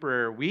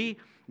temporary,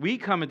 we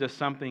come into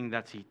something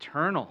that's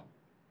eternal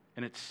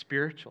and it's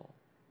spiritual.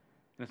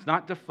 And it's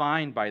not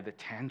defined by the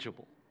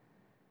tangible.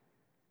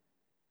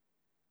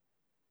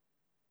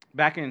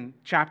 Back in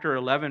chapter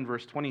 11,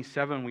 verse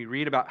 27, we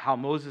read about how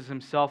Moses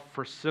himself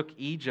forsook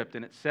Egypt.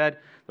 And it said,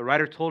 the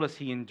writer told us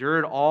he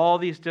endured all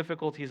these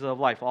difficulties of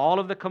life,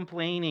 all of the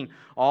complaining,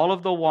 all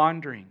of the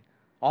wandering,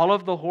 all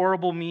of the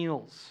horrible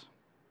meals.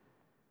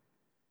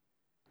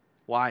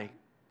 Why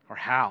or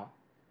how?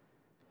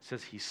 It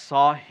says he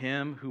saw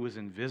him who was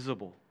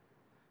invisible.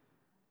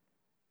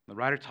 The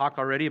writer talked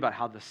already about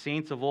how the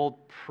saints of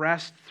old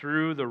pressed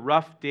through the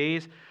rough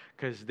days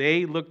because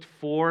they looked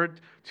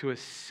forward to a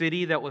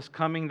city that was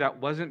coming that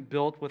wasn't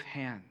built with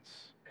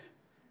hands.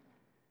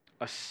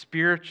 A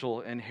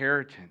spiritual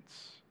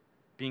inheritance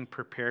being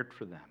prepared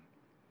for them.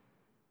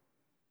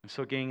 And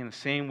so again, in the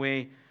same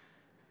way,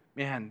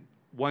 man,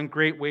 one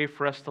great way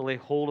for us to lay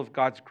hold of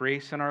God's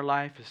grace in our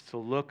life is to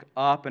look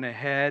up and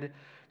ahead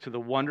to the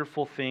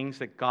wonderful things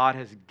that God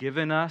has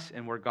given us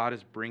and where God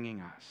is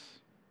bringing us.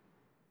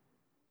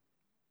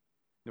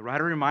 The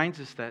writer reminds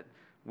us that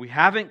we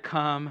haven't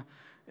come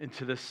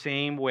into the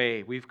same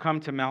way. We've come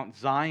to Mount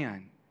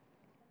Zion.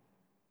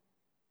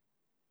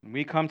 And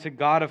we come to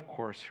God, of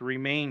course, who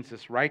remains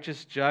this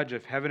righteous judge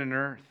of heaven and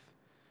earth.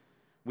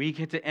 We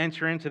get to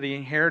enter into the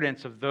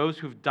inheritance of those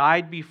who've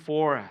died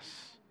before us,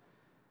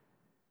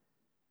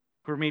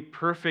 who are made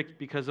perfect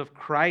because of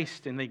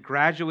Christ, and they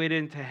graduated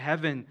into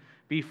heaven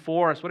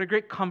before us. What a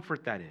great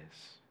comfort that is.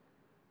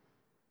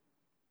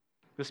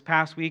 This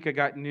past week, I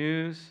got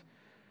news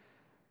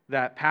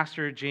that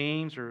Pastor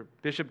James, or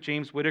Bishop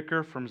James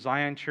Whitaker from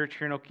Zion Church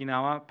here in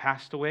Okinawa,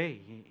 passed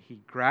away. He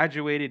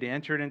graduated,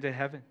 entered into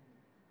heaven.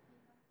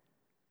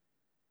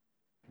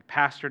 He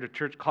pastored a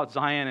church called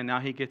Zion, and now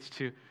he gets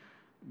to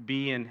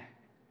be in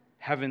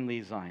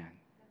heavenly Zion.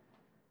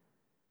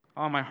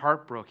 Oh, my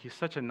heart broke. He's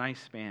such a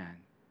nice man.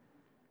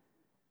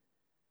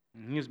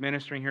 And he was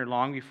ministering here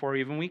long before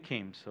even we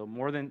came. So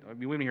we've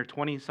been here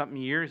 20-something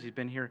years. He's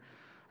been here,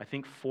 I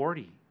think,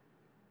 40.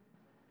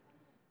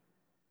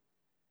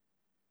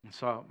 And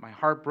so my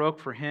heart broke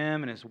for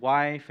him and his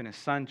wife and his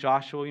son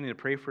Joshua. You need to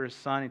pray for his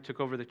son. He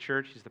took over the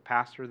church. He's the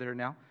pastor there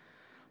now.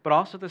 But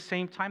also at the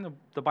same time,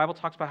 the Bible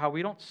talks about how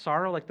we don't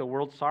sorrow like the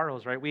world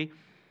sorrows, right?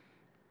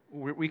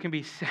 We can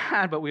be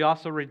sad, but we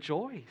also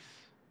rejoice.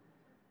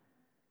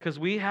 Because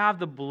we have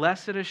the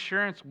blessed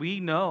assurance. We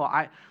know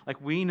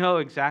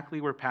exactly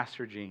where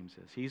Pastor James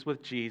is. He's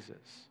with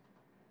Jesus.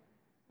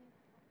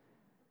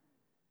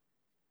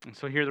 And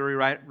so here the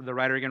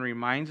writer again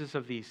reminds us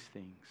of these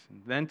things.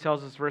 And then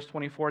tells us, verse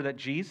 24, that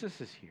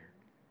Jesus is here.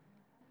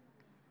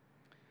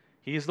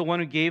 He is the one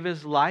who gave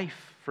his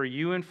life for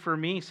you and for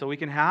me so we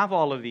can have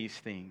all of these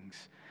things.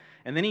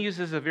 And then he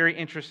uses a very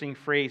interesting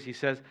phrase. He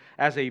says,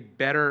 as a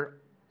better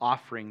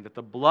offering, that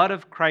the blood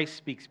of Christ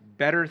speaks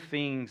better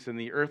things than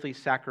the earthly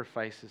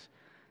sacrifices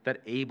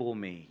that Abel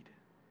made.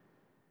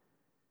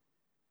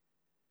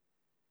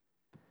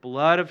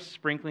 Blood of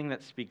sprinkling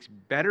that speaks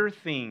better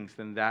things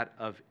than that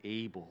of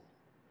Abel.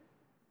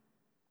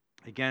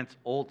 Again, it's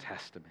Old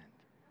Testament.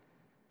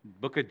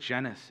 Book of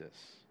Genesis.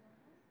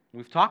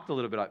 We've talked a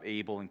little bit about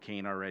Abel and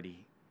Cain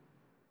already.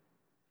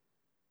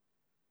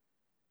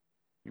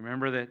 You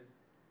remember that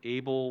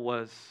Abel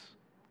was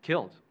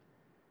killed.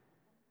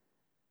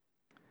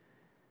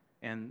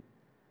 And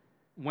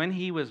when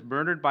he was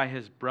murdered by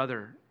his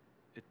brother,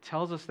 it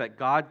tells us that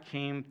God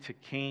came to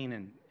Cain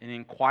and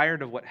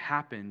inquired of what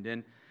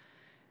happened.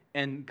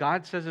 And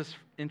God says this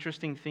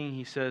interesting thing.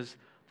 He says,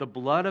 the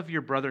blood of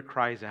your brother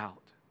cries out.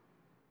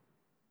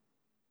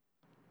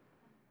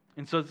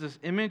 And so it's this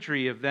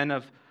imagery of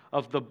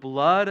the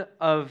blood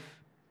of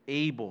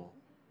Abel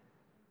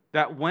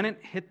that when it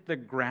hit the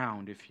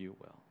ground, if you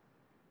will,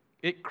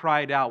 it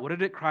cried out. What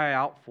did it cry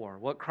out for?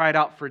 Well, it cried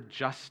out for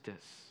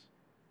justice.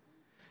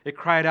 It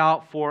cried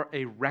out for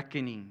a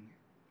reckoning.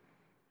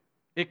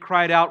 It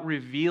cried out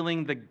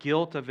revealing the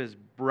guilt of his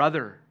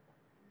brother,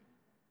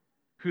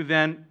 who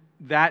then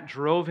that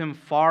drove him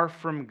far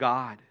from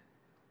God.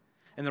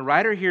 And the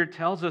writer here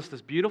tells us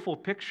this beautiful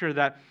picture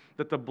that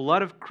the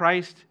blood of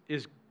Christ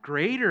is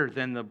greater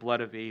than the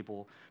blood of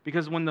Abel.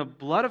 Because when the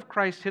blood of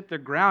Christ hit the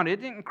ground,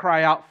 it didn't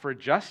cry out for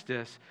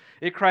justice.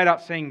 It cried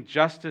out saying,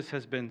 justice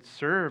has been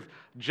served.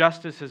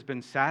 Justice has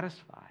been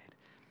satisfied.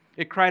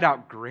 It cried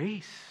out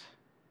grace.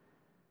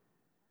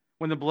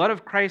 When the blood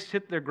of Christ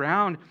hit the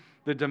ground,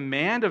 the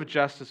demand of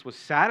justice was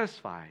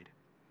satisfied.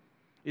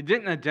 It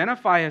didn't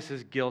identify us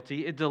as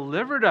guilty. It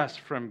delivered us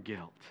from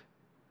guilt.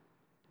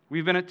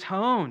 We've been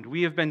atoned.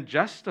 We have been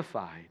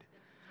justified.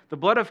 The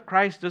blood of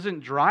Christ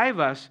doesn't drive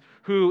us,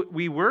 who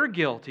we were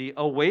guilty,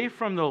 away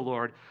from the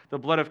Lord. The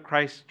blood of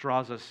Christ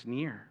draws us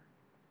near.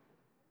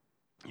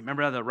 You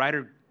remember how the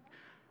writer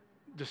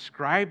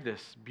described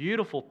this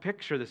beautiful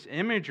picture, this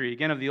imagery,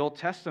 again, of the Old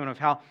Testament, of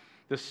how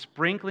the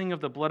sprinkling of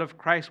the blood of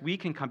Christ, we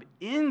can come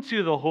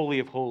into the Holy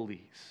of Holies.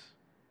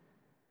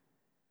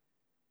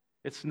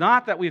 It's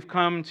not that we've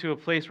come to a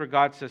place where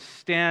God says,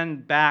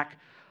 stand back,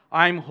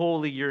 I'm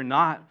holy, you're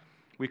not.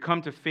 We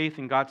come to faith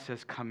and God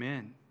says, come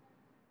in.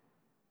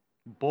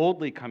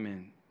 Boldly come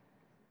in.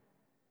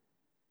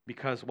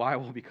 Because why?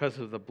 Well, because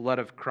of the blood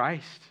of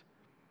Christ.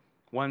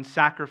 One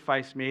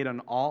sacrifice made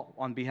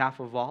on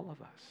behalf of all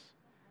of us.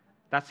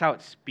 That's how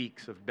it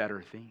speaks of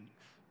better things.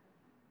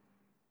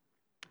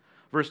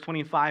 Verse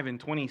 25 and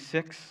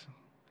 26,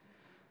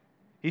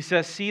 he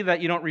says, see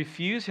that you don't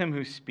refuse him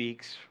who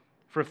speaks,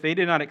 for if they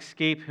did not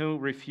escape who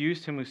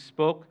refused him who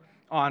spoke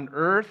on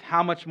earth,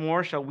 how much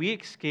more shall we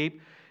escape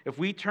if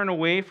we turn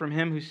away from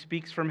him who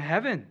speaks from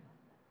heaven?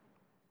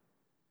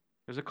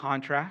 There's a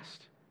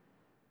contrast.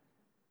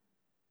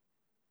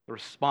 The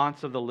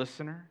response of the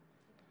listener,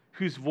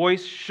 whose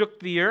voice shook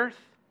the earth.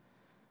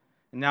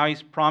 And now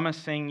he's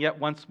promised, saying, yet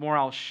once more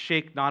I'll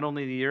shake not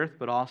only the earth,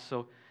 but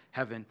also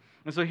heaven.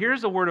 And so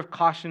here's a word of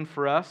caution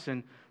for us,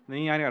 and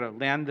then I got to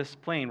land this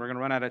plane. We're going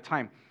to run out of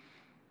time.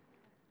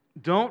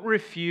 Don't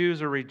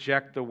refuse or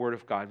reject the word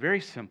of God. Very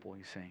simple,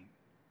 he's saying.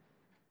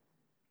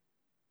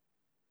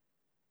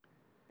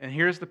 And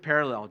here's the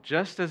parallel.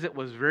 Just as it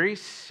was very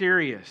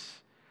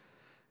serious,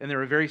 and there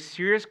were very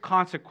serious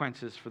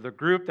consequences for the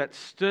group that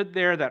stood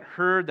there, that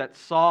heard, that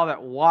saw,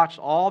 that watched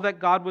all that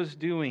God was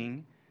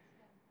doing,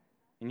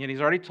 and yet he's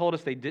already told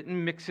us they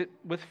didn't mix it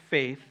with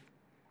faith.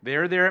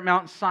 They're there at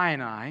Mount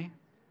Sinai.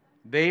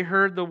 They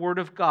heard the word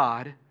of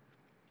God,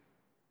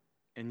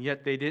 and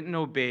yet they didn't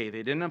obey.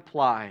 They didn't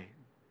apply.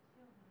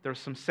 There are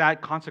some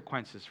sad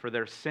consequences for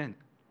their sin,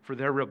 for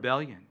their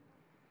rebellion.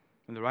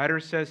 And the writer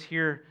says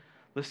here,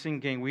 listen,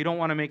 gang, we don't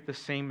want to make the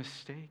same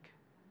mistake.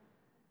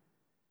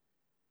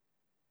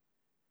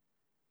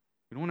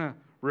 We don't want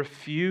to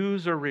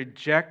refuse or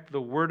reject the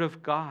word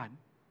of God,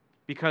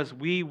 because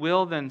we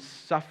will then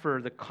suffer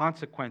the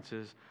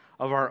consequences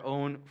of our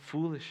own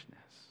foolishness.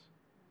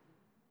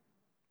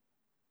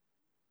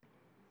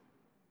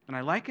 And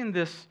I liken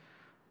this,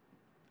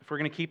 if we're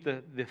going to keep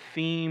the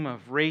theme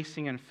of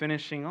racing and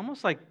finishing,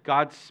 almost like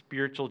God's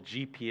spiritual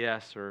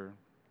GPS or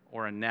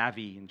a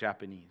Navi in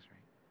Japanese. Right?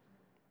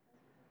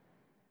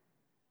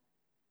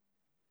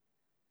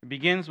 It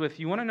begins with,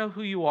 you want to know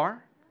who you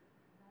are?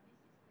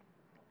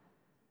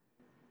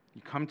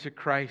 You come to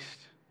Christ.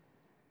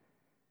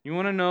 You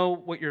want to know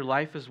what your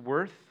life is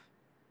worth?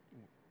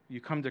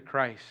 You come to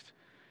Christ.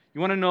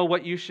 You want to know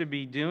what you should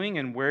be doing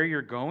and where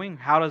you're going?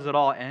 How does it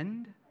all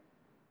end?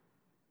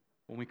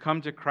 When we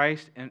come to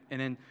Christ, and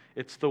then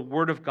it's the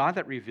Word of God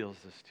that reveals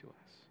this to us.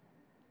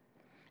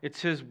 It's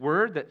His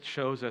Word that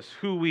shows us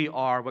who we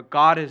are, what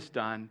God has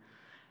done,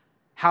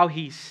 how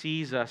He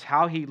sees us,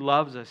 how He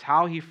loves us,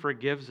 how He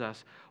forgives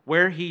us,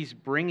 where He's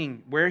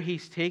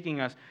taking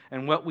us,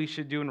 and what we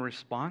should do in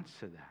response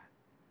to that.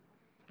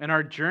 And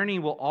our journey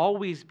will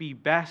always be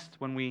best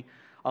when we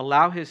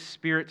allow His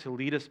Spirit to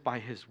lead us by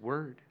His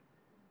Word.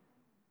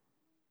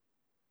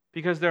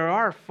 Because there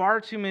are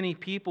far too many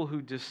people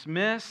who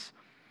dismiss,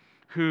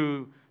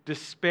 who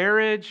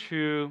disparage,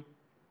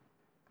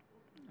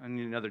 I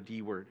need another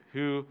D word,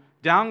 who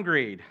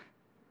downgrade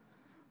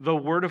the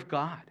Word of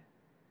God.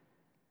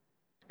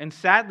 And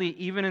sadly,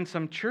 even in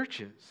some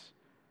churches,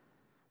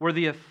 where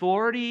the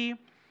authority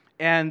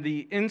and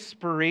the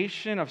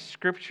inspiration of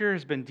Scripture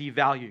has been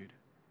devalued,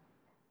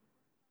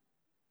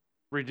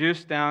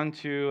 reduced down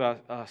to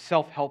a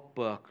self-help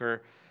book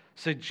or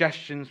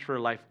suggestions for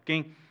life.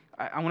 Gang,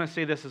 I want to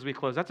say this as we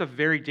close. That's a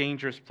very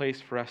dangerous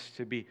place for us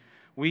to be.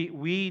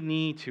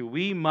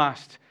 We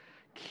must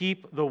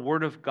keep the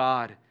Word of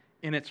God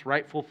in its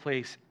rightful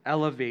place,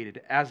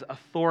 elevated, as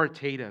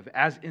authoritative,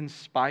 as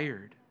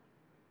inspired,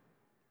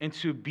 and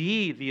to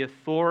be the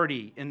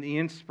authority and the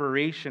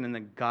inspiration and the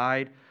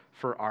guide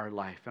for our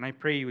life. And I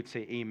pray you would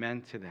say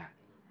amen to that.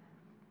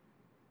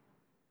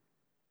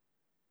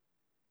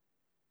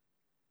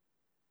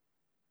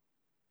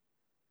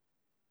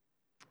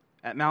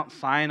 At Mount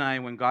Sinai,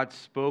 when God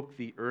spoke,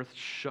 the earth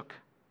shook.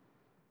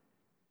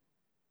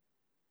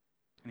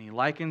 And he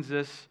likens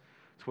this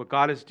to what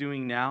God is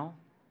doing now.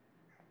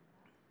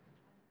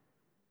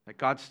 That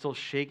God's still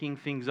shaking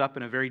things up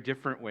in a very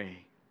different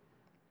way.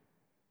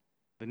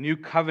 The new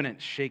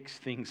covenant shakes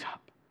things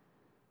up.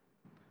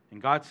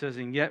 And God says,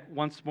 and yet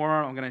once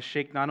more, I'm going to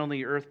shake not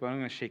only earth, but I'm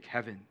going to shake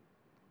heaven.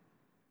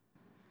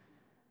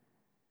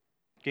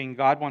 Again,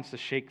 God wants to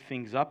shake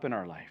things up in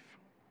our life.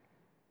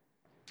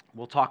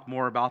 We'll talk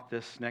more about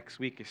this next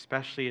week,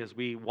 especially as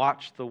we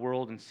watch the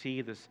world and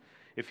see this,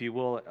 if you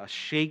will, a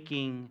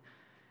shaking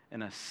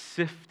and a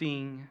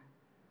sifting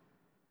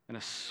and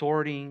a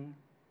sorting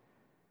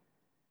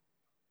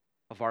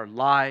of our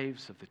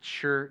lives, of the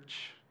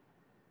church,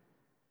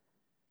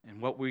 and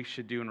what we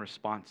should do in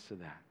response to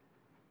that.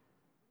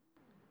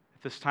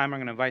 At this time, I'm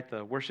going to invite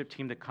the worship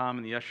team to come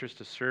and the ushers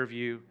to serve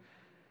you.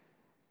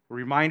 A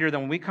reminder that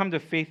when we come to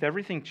faith,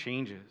 everything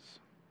changes.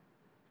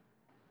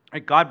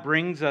 God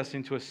brings us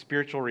into a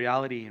spiritual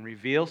reality and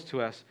reveals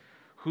to us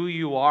who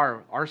you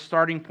are. Our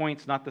starting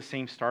point's not the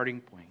same starting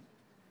point.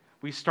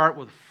 We start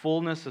with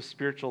fullness of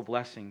spiritual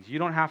blessings. You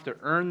don't have to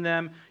earn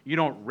them. You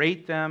don't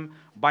rate them.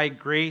 By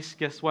grace,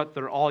 guess what?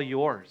 They're all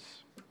yours.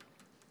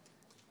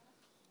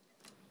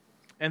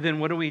 And then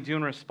what do we do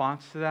in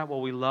response to that?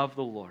 Well, we love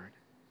the Lord.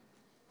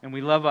 And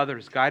we love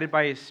others, guided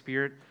by His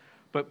Spirit,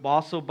 but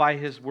also by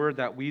His Word,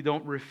 that we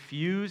don't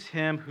refuse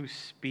Him who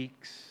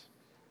speaks.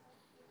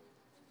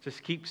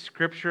 Just keep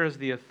Scripture as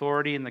the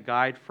authority and the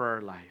guide for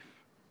our life.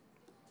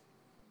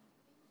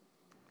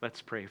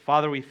 Let's pray.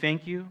 Father, we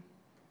thank you.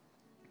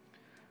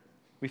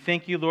 We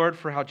thank you, Lord,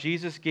 for how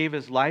Jesus gave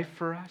His life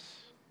for us,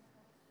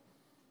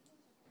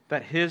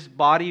 that His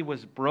body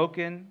was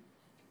broken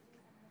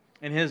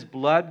and His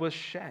blood was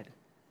shed.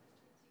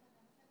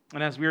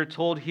 And as we are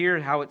told here,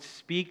 how it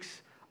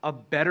speaks a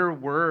better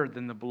word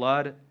than the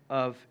blood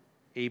of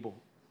Abel.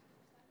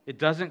 It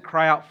doesn't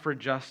cry out for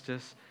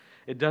justice.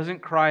 It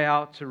doesn't cry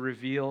out to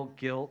reveal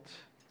guilt.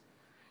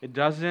 It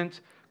doesn't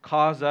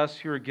cause us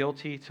who are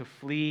guilty to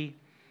flee.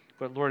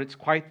 But Lord, it's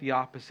quite the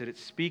opposite. It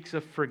speaks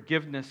of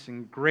forgiveness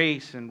and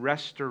grace and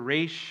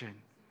restoration.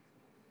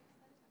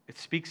 It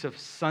speaks of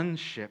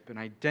sonship and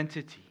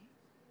identity.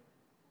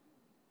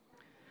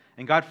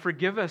 And God,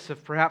 forgive us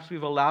if perhaps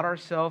we've allowed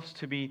ourselves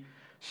to be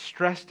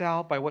stressed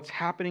out by what's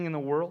happening in the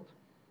world,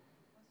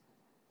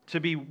 to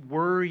be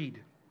worried,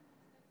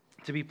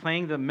 to be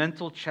playing the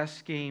mental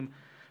chess game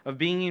of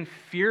being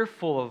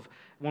fearful of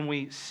when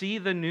we see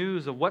the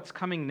news of what's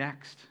coming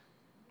next.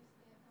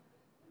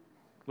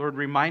 Lord,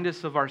 remind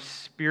us of our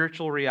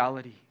spiritual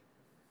reality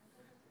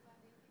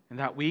and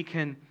that we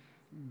can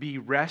be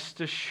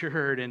rest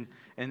assured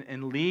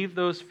and leave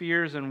those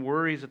fears and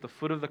worries at the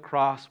foot of the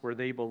cross where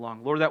they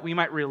belong. Lord, that we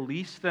might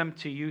release them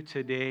to you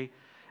today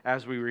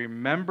as we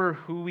remember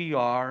who we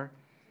are,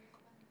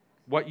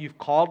 what you've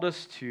called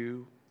us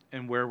to,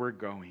 and where we're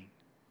going.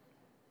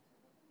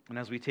 And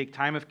as we take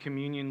time of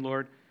communion,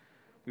 Lord,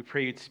 we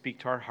pray you'd speak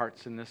to our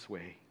hearts in this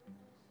way.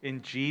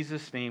 In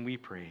Jesus' name we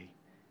pray.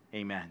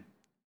 Amen.